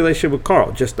myself. My relationship with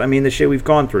Carl, the shit we've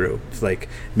gone through, it's like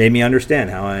made me understand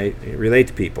how I relate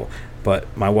to people. But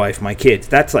my wife, my kids,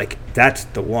 that's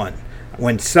the one.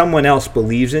 When someone else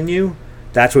believes in you,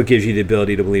 that's what gives you the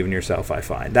ability to believe in yourself, I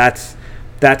find. That's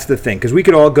the thing. Because we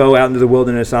could all go out into the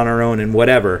wilderness on our own and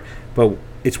whatever, but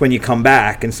it's when you come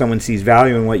back and someone sees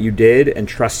value in what you did and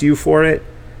trusts you for it,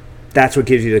 that's what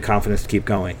gives you the confidence to keep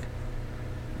going.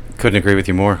 Couldn't agree with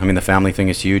you more. I mean, the family thing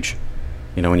is huge.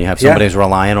 You know, when you have somebody who's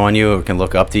relying on you or can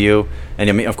look up to you. And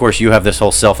I mean, of course, you have this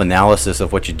whole self-analysis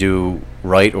of what you do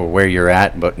right or where you're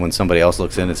at. But when somebody else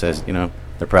looks in and says, you know,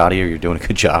 they're proud of you, you're doing a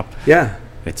good job. Yeah.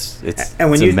 It's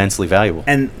immensely valuable.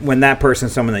 And when that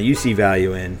person's someone that you see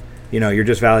value in, you know, you're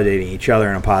just validating each other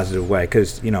in a positive way.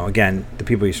 Because, you know, again, the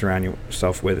people you surround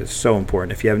yourself with is so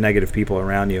important. If you have negative people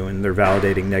around you and they're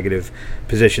validating negative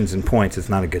positions and points, it's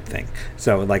not a good thing.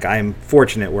 So, like, I'm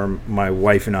fortunate where my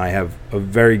wife and I have a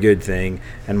very good thing,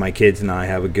 and my kids and I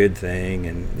have a good thing.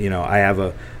 And, you know, I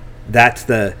have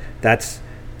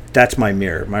that's my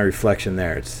mirror, my reflection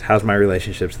there. It's how's my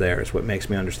relationships there. It's what makes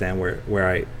me understand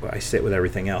where I sit with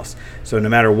everything else. So no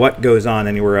matter what goes on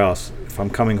anywhere else, if I'm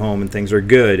coming home and things are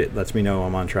good, it lets me know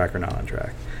I'm on track or not on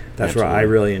track. That's where I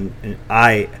really,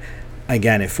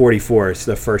 again, at 44, it's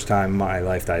the first time in my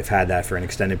life that I've had that for an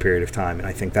extended period of time. And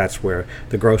I think that's where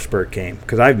the growth spurt came.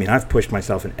 Because I've pushed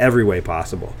myself in every way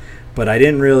possible. But I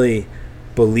didn't really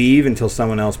believe until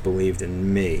someone else believed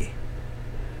in me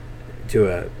to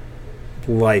a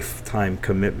lifetime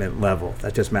commitment level.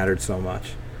 That just mattered so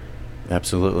much.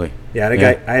 Absolutely. Yeah,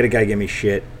 I had a guy give me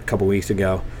shit a couple weeks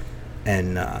ago,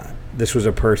 and this was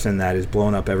a person that has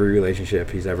blown up every relationship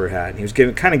he's ever had. And he was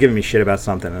giving me shit about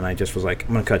something, and I just was like,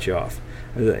 I'm gonna cut you off.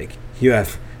 I was like, you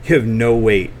have no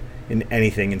weight in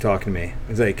anything in talking to me.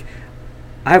 It's like,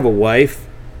 I have a wife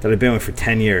that I've been with for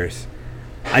 10 years.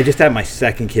 I just had my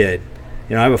second kid.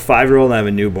 You know, I have a 5-year-old and I have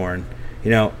a newborn.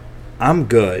 You know, I'm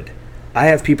good. I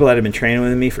have people that have been training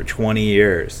with me for 20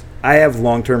 years. I have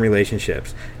long-term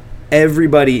relationships.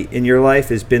 Everybody in your life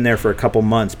has been there for a couple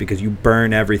months because you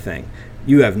burn everything.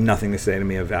 You have nothing to say to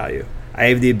me of value. I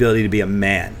have the ability to be a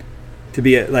man, to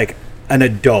be like an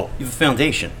adult. You have a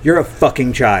foundation. You're a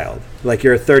fucking child. Like,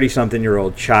 you're a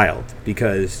 30-something-year-old child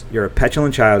because you're a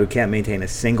petulant child who can't maintain a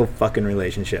single fucking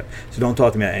relationship. So don't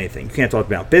talk to me about anything. You can't talk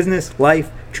about business,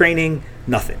 life, training,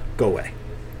 nothing. Go away.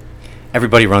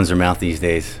 Everybody runs their mouth these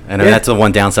days. And that's the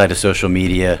one downside of social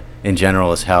media in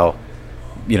general, is how,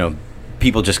 you know,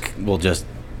 people will just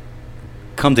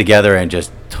come together and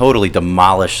just totally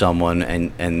demolish someone,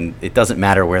 and it doesn't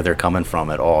matter where they're coming from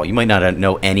at all. You might not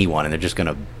know anyone, and they're just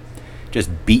going to just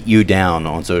beat you down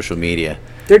on social media.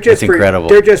 It's incredible.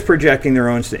 They're just projecting their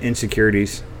own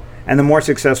insecurities. And the more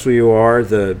successful you are,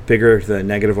 the bigger the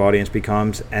negative audience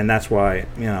becomes. And that's why,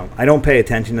 you know, I don't pay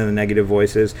attention to the negative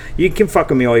voices. You can fuck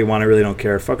with me all you want. I really don't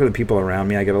care. Fuck with the people around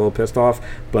me. I get a little pissed off.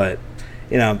 But,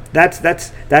 you know, that's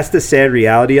the sad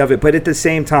reality of it. But at the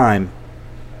same time,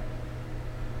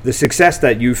 the success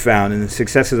that you found and the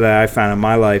successes that I found in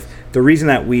my life, the reason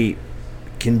that we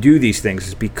can do these things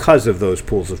is because of those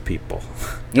pools of people.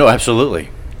 No, absolutely.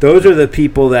 those are the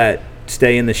people that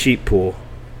stay in the sheep pool,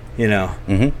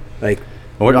 like.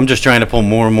 I'm just trying to pull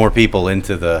more and more people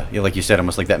into the, like you said,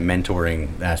 almost like that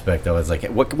mentoring aspect of it. It's like,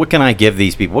 what can I give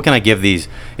these people? What can I give these,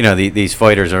 these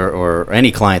fighters or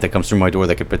any client that comes through my door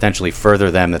that could potentially further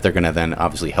them, that they're going to then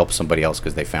obviously help somebody else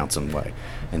because they found some way.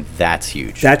 And that's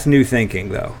huge. That's new thinking,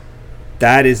 though.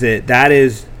 That is it. That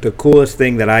is the coolest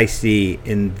thing that I see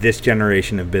in this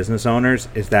generation of business owners,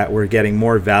 is that we're getting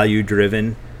more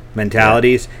value-driven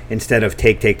mentalities instead of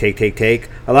take.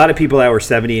 A lot of people that were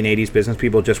 70s and 80s business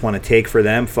people just want to take for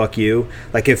them. Fuck you.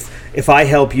 Like if I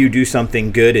help you do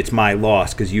something good, it's my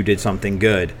loss because you did something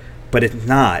good. But it's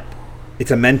not.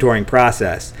 It's a mentoring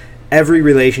process. Every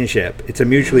relationship, it's a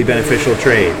mutually beneficial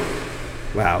trade.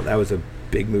 Wow, that was a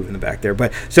big move in the back there.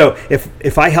 But so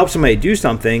if I help somebody do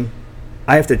something,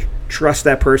 I have to trust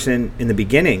that person in the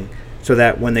beginning, so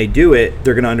that when they do it,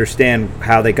 they're going to understand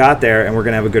how they got there, and we're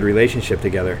going to have a good relationship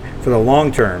together for the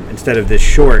long term, instead of this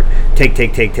short take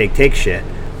shit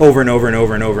over and over and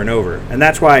over and over and over. And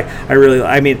that's why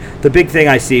the big thing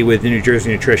I see with New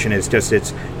Jersey Nutrition is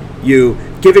just you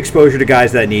give exposure to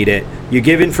guys that need it, you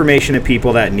give information to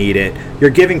people that need it, you're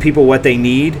giving people what they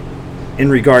need in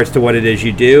regards to what it is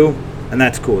you do, and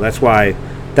that's cool. That's why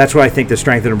I think the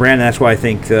strength of the brand, and that's why I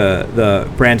think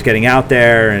the brand's getting out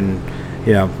there, and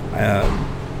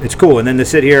it's cool. And then to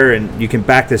sit here and you can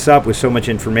back this up with so much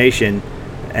information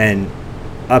and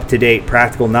up-to-date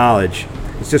practical knowledge,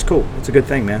 it's just cool. It's a good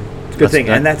thing, man. It's a good thing.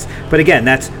 And that's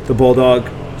the Bulldog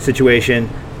situation.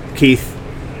 Keith,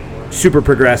 super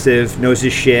progressive, knows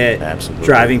his shit, absolutely,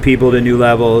 driving people to new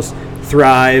levels.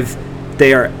 Thrive,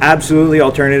 they are absolutely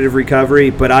alternative recovery,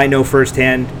 but I know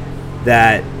firsthand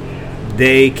that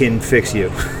they can fix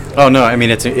you. Oh no! I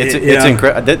mean, it's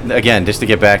incredible. Again, just to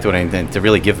get back to it, and to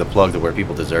really give the plug to where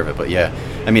people deserve it. But yeah,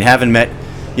 I mean, having met,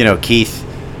 Keith,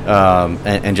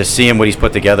 and just seeing what he's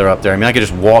put together up there. I mean, I could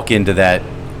just walk into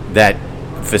that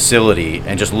facility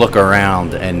and just look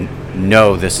around and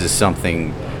know this is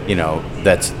something,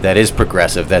 that is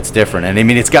progressive, that's different. And I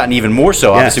mean, it's gotten even more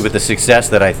so, obviously, with the success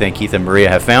that I think Keith and Maria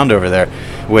have found over there,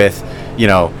 with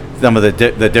some of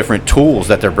the different tools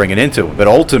that they're bringing into it. But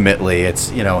ultimately,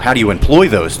 it's, how do you employ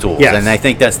those tools? Yes. And I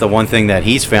think that's the one thing that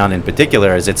he's found in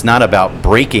particular, is it's not about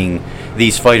breaking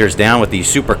these fighters down with these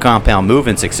super compound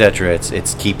movements, etc.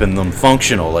 It's keeping them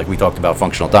functional, like we talked about,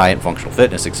 functional diet, functional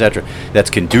fitness, etc. That's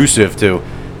conducive to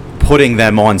putting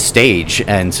them on stage,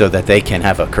 and so that they can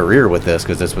have a career with this,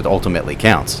 because that's what ultimately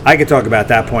counts. I could talk about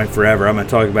that point forever. I'm going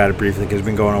to talk about it briefly because it's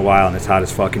been going a while and it's hot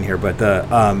as fucking here. But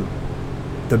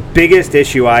the biggest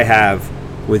issue I have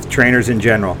with trainers in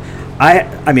general,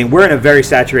 I mean, we're in a very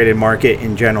saturated market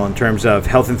in general in terms of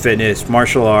health and fitness,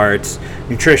 martial arts,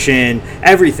 nutrition,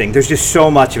 everything. There's just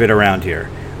so much of it around here.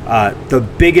 The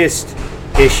biggest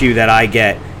issue that I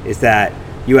get is that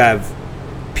you have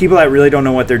people that really don't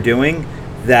know what they're doing,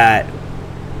 that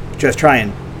just try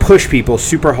and push people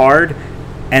super hard,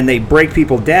 and they break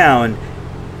people down.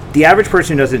 The average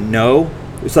person who doesn't know,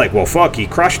 it's like, well, fuck, he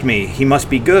crushed me, he must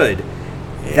be good.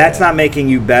 Yeah. That's not making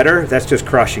you better, that's just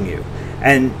crushing you.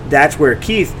 And that's where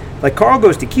Keith, like Carl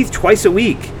goes to Keith twice a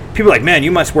week. People are like, man,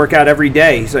 you must work out every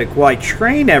day. He's like, well, I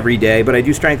train every day, but I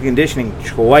do strength and conditioning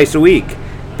twice a week,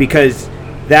 because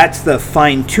that's the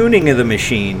fine-tuning of the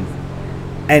machine.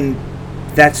 And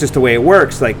that's just the way it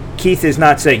works. Like, Keith is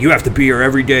not saying you have to be here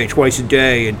every day, twice a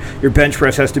day, and your bench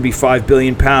press has to be 5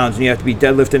 billion pounds, and you have to be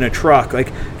deadlifting a truck.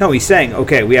 Like, no, he's saying,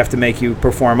 okay, we have to make you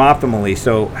perform optimally.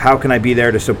 So how can I be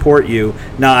there to support you?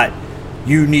 Not,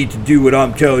 you need to do what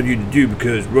I'm telling you to do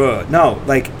because, no,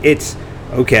 like, it's,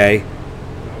 okay,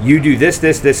 you do this,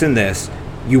 and this.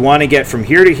 You want to get from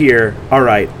here to here. All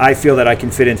right, I feel that I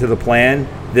can fit into the plan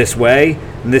this way,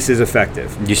 and this is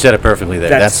effective. You said it perfectly there.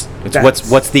 That's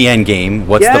what's the end game?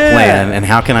 What's the plan? And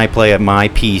how can I play my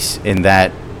piece in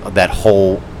that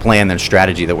whole plan and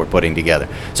strategy that we're putting together?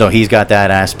 So he's got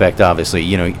that aspect, obviously,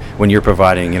 when you're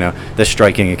providing, the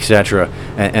striking, etc.,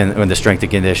 and the strength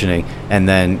and conditioning. And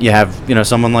then you have,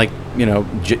 someone like,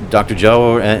 Dr.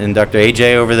 Joe and Dr.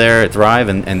 AJ over there at Thrive,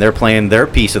 and they're playing their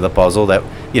piece of the puzzle that,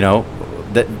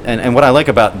 and what I like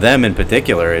about them in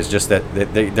particular is just that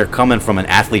they're coming from an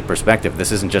athlete perspective.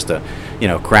 This isn't just a,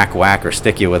 crack whack or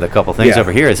stick you with a couple things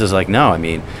over here. It's just like, no, I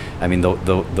mean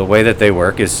the way that they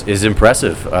work is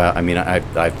impressive.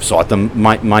 I've sought them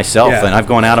myself, and I've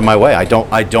gone out of my way. I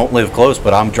don't live close,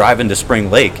 but I'm driving to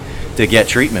Spring Lake to get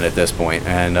treatment at this point.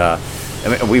 And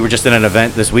we were just in an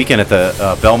event this weekend at the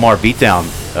Belmar Beatdown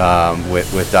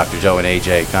with Dr. Joe and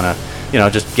AJ, kind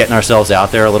of just getting ourselves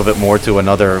out there a little bit more to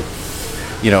another,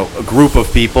 a group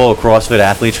of people, CrossFit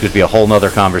athletes. Could be a whole nother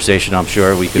conversation, I'm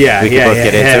sure we could both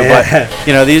get into.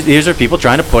 But these are people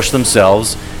trying to push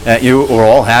themselves you or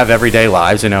all have everyday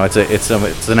lives. You know, it's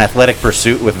an athletic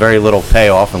pursuit with very little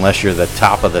payoff unless you're the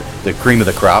top of the cream of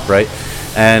the crop, right?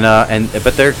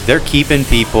 But they're keeping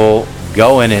people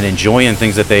going and enjoying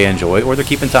things that they enjoy, or they're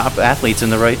keeping top athletes in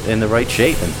the right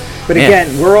shape. But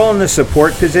again, we're all in the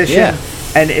support position. Yeah.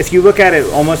 And if you look at it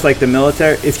almost like the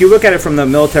military, if you look at it from the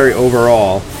military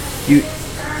overall,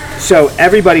 so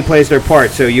everybody plays their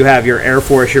part. So you have your Air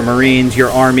Force, your Marines, your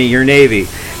Army, your Navy.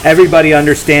 Everybody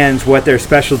understands what their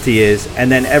specialty is, and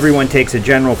then everyone takes a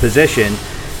general position,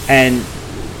 and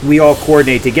we all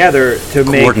coordinate together to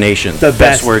make the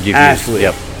best word you've athlete.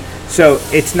 Yep. So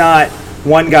it's not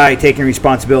one guy taking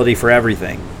responsibility for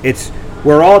everything.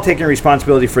 We're all taking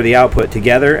responsibility for the output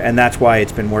together, and that's why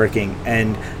it's been working.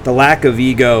 And the lack of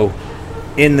ego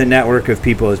in the network of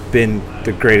people has been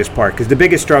the greatest part, because the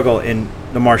biggest struggle in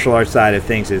the martial arts side of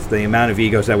things is the amount of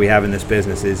egos that we have in this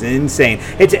business is insane.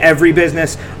 It's every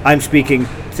business. I'm speaking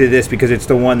to this because it's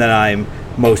the one that I'm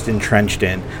most entrenched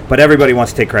in, but everybody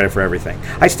wants to take credit for everything.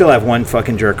 I still have one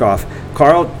fucking jerk off.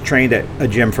 Carl trained at a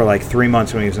gym for like 3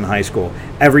 months when he was in high school.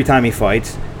 Every time he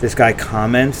fights, this guy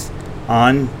comments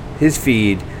on his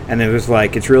feed, and it was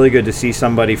like, it's really good to see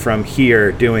somebody from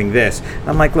here doing this.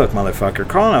 I'm like, look, motherfucker,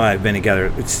 Carl and I have been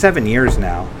together, it's 7 years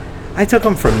now. I took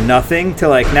him from nothing to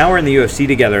like, now we're in the UFC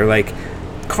together. Like,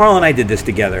 Carl and I did this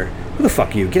together. Who the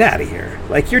fuck are you? Get out of here.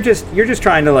 Like, you're just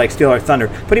trying to like steal our thunder.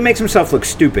 But he makes himself look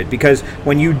stupid, because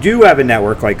when you do have a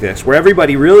network like this where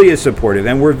everybody really is supportive,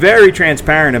 and we're very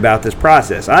transparent about this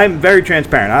process. I'm very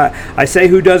transparent. I say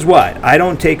who does what.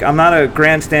 I'm not a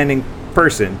grandstanding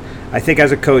person. I think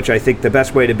as a coach, I think the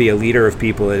best way to be a leader of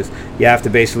people is you have to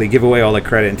basically give away all the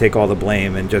credit and take all the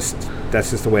blame, and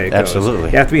that's just the way it goes.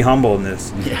 Absolutely. You have to be humble in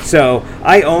this. Yeah. So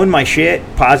I own my shit,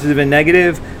 positive and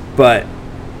negative, but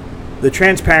the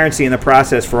transparency in the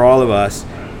process for all of us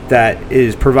that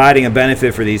is providing a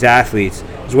benefit for these athletes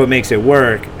is what makes it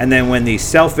work. And then when these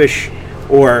selfish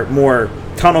or more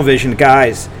tunnel vision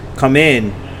guys come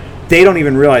in, they don't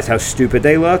even realize how stupid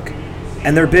they look.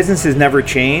 And their businesses never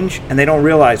change, and they don't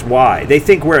realize why. They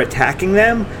think we're attacking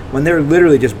them when they're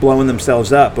literally just blowing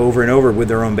themselves up over and over with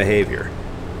their own behavior.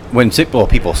 When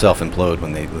people self-implode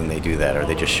when they do that, or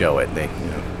they just show it. They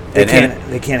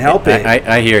can't help it.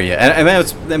 I hear you, and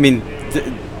that's, I mean,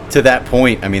 to that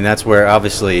point, I mean, that's where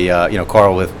obviously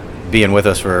Carl, with being with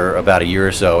us for about a year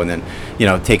or so, and then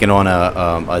taking on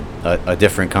a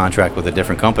different contract with a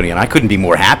different company, and I couldn't be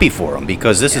more happy for him,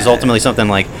 because this is ultimately something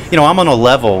like, I'm on a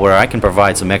level where I can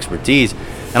provide some expertise.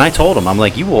 And I told him, I'm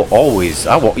like, you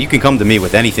can come to me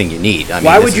with anything you need. I mean,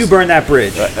 why would you burn that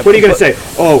bridge? What are you going to say?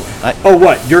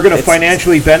 What? You're going to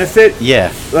financially benefit?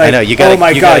 Yeah, like, I know. You got. Oh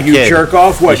my God, you jerk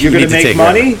off! What? You're going to make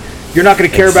money? You're not going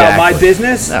to care about my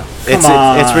business? No, Come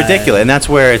on. It's ridiculous, and that's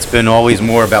where it's been always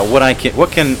more about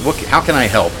how can I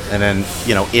help? And then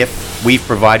if we've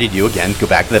provided you, again, go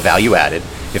back to the value added.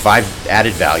 If I've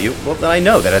added value, well, then I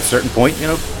know that at a certain point,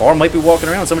 Carl might be walking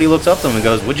around, somebody looks up to him and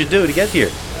goes, "What'd you do to get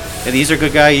here?" And these are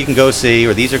good guys you can go see,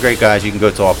 or these are great guys you can go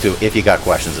talk to if you got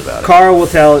questions about it. Carl will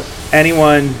tell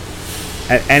anyone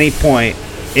at any point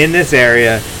in this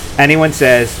area, anyone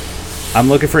says, "I'm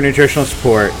looking for nutritional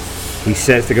support," he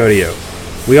says to go to you.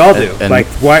 We all do. And like,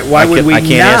 why would we not? I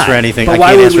can't ask for anything. But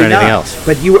I can't ask for anything else.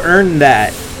 But you earned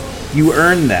that. You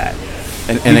earned that.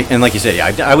 And like you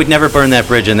said, I would never burn that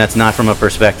bridge, and that's not from a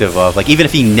perspective of, like, even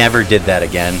if he never did that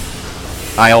again,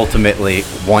 I ultimately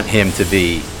want him to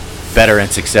be better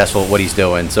and successful at what he's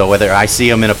doing. So whether I see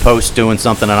him in a post doing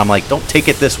something and I'm like, don't take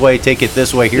it this way, take it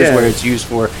this way, here's where it's used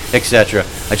for, etc.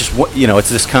 I just it's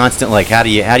this constant, like, how do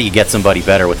you get somebody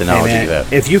better with the knowledge you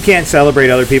have? If you can't celebrate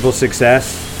other people's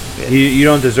success, you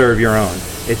don't deserve your own.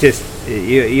 It's just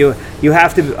you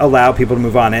have to allow people to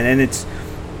move on, and it's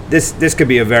this could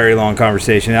be a very long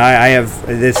conversation.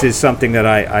 This is something that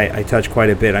I touch quite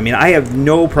a bit. I mean, I have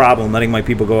no problem letting my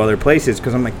people go other places,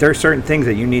 because I'm like, there are certain things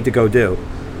that you need to go do.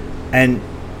 And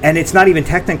it's not even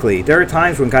technically. There are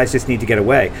times when guys just need to get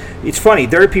away. It's funny.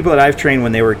 There are people that I've trained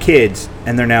when they were kids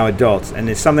and they're now adults. And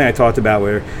it's something I talked about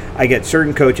where I get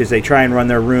certain coaches, they try and run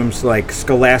their rooms like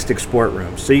scholastic sport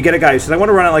rooms. So you get a guy who says, I want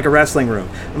to run it like a wrestling room.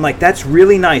 I'm like, that's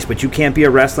really nice, but you can't be a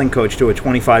wrestling coach to a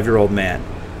 25-year-old man.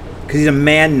 Because he's a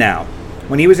man now.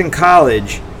 When he was in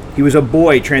college, he was a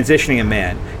boy transitioning a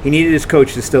man. He needed his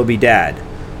coach to still be dad.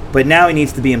 But now he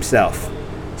needs to be himself.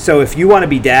 So if you want to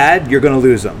be dad, you're going to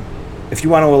lose him. If you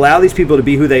want to allow these people to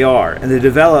be who they are and to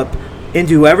develop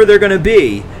into whoever they're going to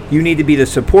be, you need to be the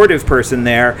supportive person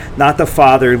there, not the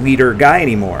father, leader guy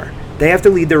anymore. They have to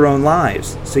lead their own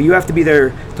lives. So you have to be there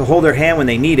to hold their hand when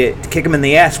they need it, to kick them in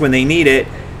the ass when they need it.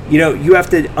 You have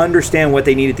to understand what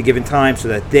they need at the given time so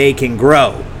that they can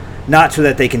grow, not so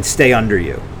that they can stay under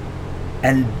you.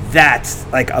 And that's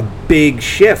like a big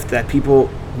shift that people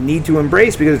need to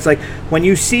embrace, because it's like when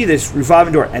you see this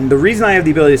revolving door, and the reason I have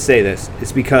the ability to say this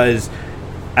is because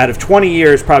out of 20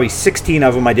 years, probably 16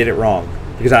 of them I did it wrong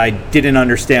because I didn't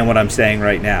understand what I'm saying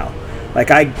right now.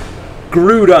 Like, I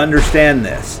grew to understand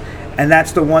this. And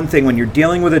that's the one thing when you're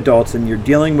dealing with adults and you're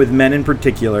dealing with men in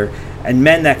particular, and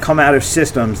men that come out of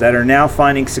systems that are now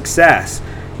finding success,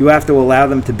 you have to allow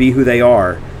them to be who they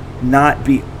are, not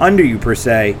be under you per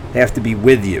se. They have to be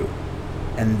with you.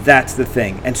 And that's the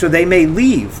thing. And so they may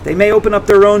leave. They may open up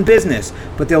their own business,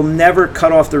 but they'll never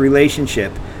cut off the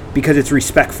relationship because it's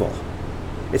respectful.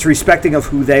 It's respecting of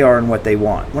who they are and what they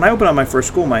want. When I opened up my first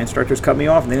school, my instructors cut me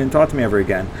off and they didn't talk to me ever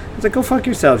again. I was like, go fuck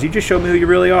yourselves. You just showed me who you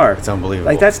really are. It's unbelievable.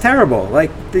 Like, that's terrible.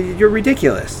 Like, you're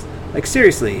ridiculous. Like,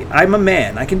 seriously, I'm a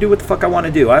man. I can do what the fuck I want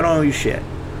to do. I don't owe you shit.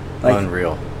 Like,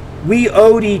 unreal. We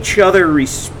owed each other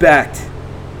respect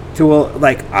to,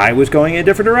 like, I was going in a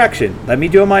different direction. Let me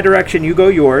do my direction. You go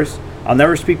yours. I'll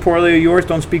never speak poorly of yours.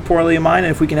 Don't speak poorly of mine.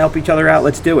 And if we can help each other out,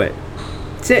 let's do it.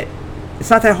 That's it. It's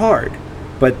not that hard.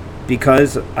 But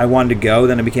because I wanted to go,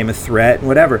 then it became a threat and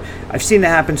whatever. I've seen it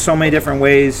happen so many different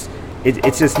ways.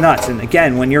 It's just nuts. And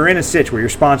again, when you're in a sitch where you're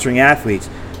sponsoring athletes,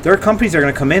 there are companies that are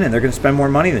going to come in and they're going to spend more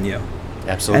money than you.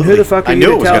 Absolutely. And who the fuck are you to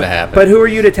tell? I knew it was going to happen. But who are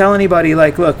you to tell anybody,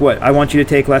 like, look, what, I want you to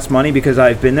take less money because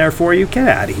I've been there for you? Get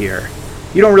out of here.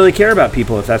 You don't really care about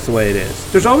people if that's the way it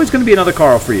is. There's always going to be another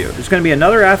Carl for you. There's going to be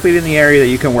another athlete in the area that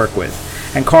you can work with.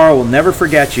 And Carl will never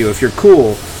forget you if you're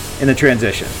cool in the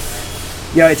transition.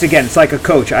 Yeah, it's like a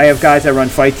coach. I have guys that run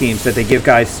fight teams that they give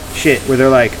guys shit where they're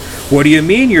like, what do you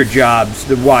mean your job's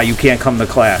why you can't come to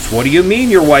class? What do you mean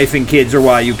your wife and kids are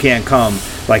why you can't come?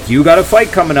 Like, you got a fight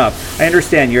coming up. I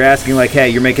understand you're asking, like, hey,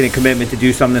 you're making a commitment to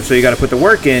do something, so you got to put the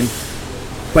work in.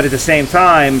 But at the same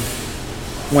time,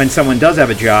 when someone does have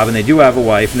a job and they do have a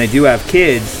wife and they do have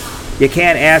kids, you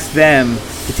can't ask them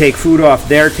to take food off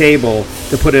their table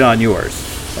to put it on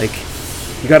yours. Like,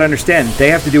 you got to understand, they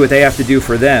have to do what they have to do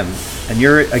for them. And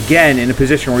you're, again, in a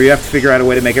position where you have to figure out a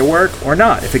way to make it work or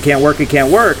not. If it can't work, it can't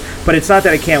work. But it's not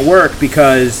that it can't work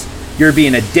because you're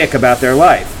being a dick about their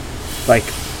life. Like,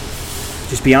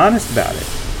 just be honest about it.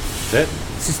 That's it.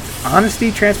 It's just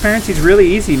honesty, transparency is really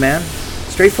easy, man.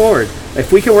 Straightforward.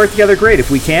 If we can work together, great.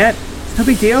 If we can't, it's no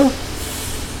big deal.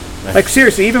 Like,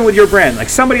 seriously, even with your brand, like,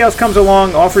 somebody else comes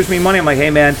along, offers me money, I'm like, hey,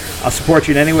 man, I'll support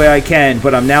you in any way I can,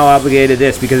 but I'm now obligated to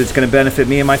this because it's going to benefit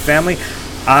me and my family.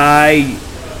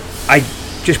 I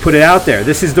just put it out there.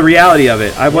 This is the reality of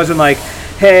it. I wasn't like,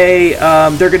 hey,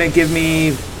 they're going to give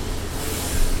me,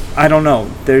 I don't know,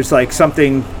 there's like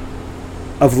something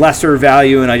of lesser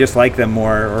value and I just like them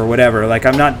more or whatever. Like,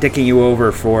 I'm not dicking you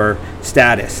over for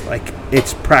status. Like,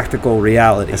 it's practical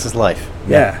reality. This is life.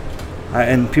 Yeah.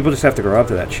 And people just have to grow up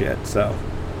to that shit. So,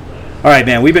 all right,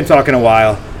 man, we've been talking a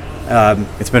while.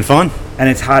 It's been fun. And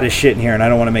it's hot as shit in here, and I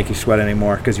don't want to make you sweat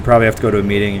anymore because you probably have to go to a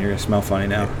meeting and you're going to smell funny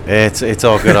now. It's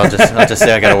all good. I'll just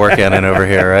say I got to work out in over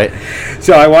here, right?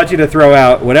 So I want you to throw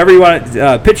out whatever you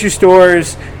want. Pitch your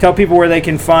stores. Tell people where they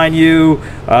can find you.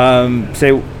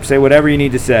 Say whatever you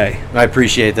need to say. I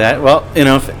appreciate that. Well,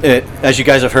 as you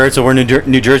guys have heard, so we're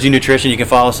New Jersey Nutrition. You can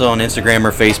follow us on Instagram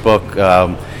or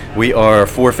Facebook. We are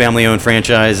 4 family-owned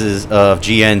franchises of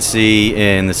GNC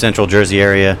in the Central Jersey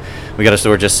area. We got a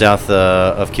store just south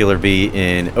of Killer Bee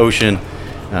in Ocean.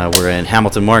 We're in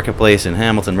Hamilton Marketplace in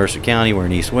Hamilton, Mercer County. We're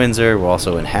in East Windsor. We're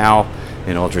also in Howe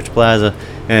in Aldrich Plaza.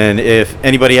 And if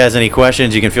anybody has any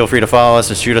questions, you can feel free to follow us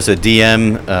and shoot us a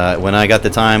DM. When I got the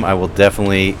time, I will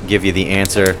definitely give you the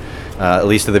answer, at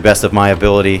least to the best of my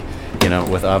ability.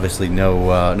 With obviously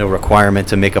no requirement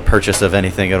to make a purchase of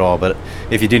anything at all. But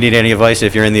if you do need any advice,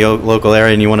 if you're in the local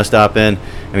area and you want to stop in,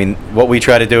 I mean, what we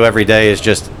try to do every day is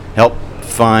just help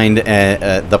find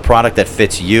the product that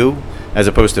fits you as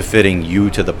opposed to fitting you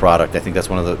to the product. I think that's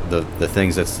one of the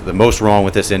things that's the most wrong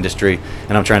with this industry,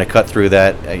 and I'm trying to cut through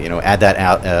that, add that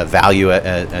out, value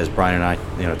as Brian and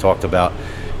I, talked about,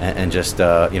 and just,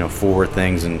 forward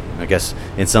things, and I guess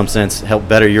in some sense help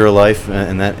better your life,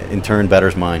 and that in turn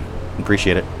betters mine.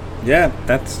 Appreciate it. Yeah,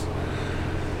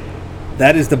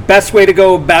 that is the best way to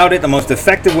go about it, the most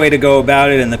effective way to go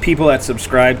about it, and the people that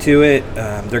subscribe to it,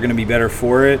 they're going to be better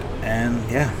for it, and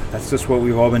yeah, that's just what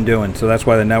we've all been doing, so that's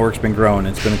why the network's been growing.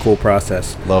 It's been a cool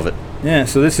process. Love it. Yeah,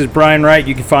 so this is Brian Wright.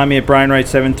 You can find me at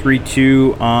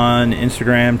BrianWright732 on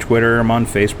Instagram, Twitter. I'm on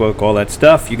Facebook, all that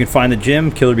stuff. You can find the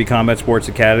gym, Killer Bee Combat Sports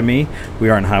Academy. We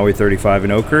are on Highway 35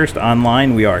 in Oakhurst.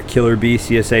 Online, we are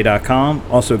KillerBeeCSA.com.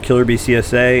 Also, Killer Bee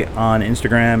CSA on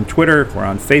Instagram, Twitter. We're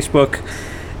on Facebook.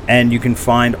 And you can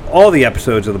find all the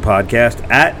episodes of the podcast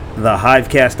at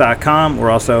thehivecast.com.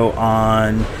 We're also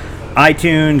on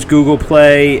iTunes, Google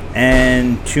Play,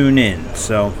 and TuneIn.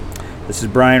 So this is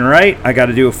Brian Wright. I got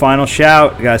to do a final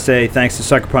shout. I got to say thanks to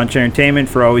Sucker Punch Entertainment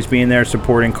for always being there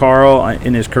supporting Carl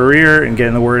in his career and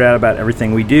getting the word out about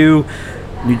everything we do.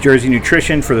 New Jersey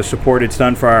Nutrition for the support it's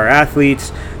done for our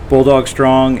athletes. Bulldog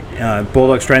Strength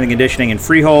and Conditioning in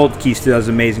Freehold. Keith does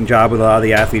an amazing job with a lot of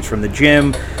the athletes from the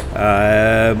gym.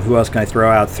 Who else can I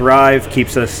throw out? Thrive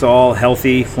keeps us all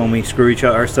healthy when we screw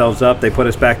ourselves up. They put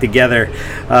us back together.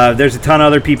 There's a ton of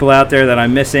other people out there that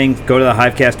I'm missing. Go to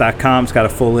thehivecast.com. It's got a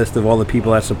full list of all the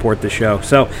people that support the show.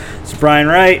 So, it's Brian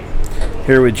Wright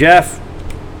here with Jeff.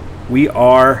 We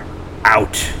are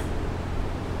out.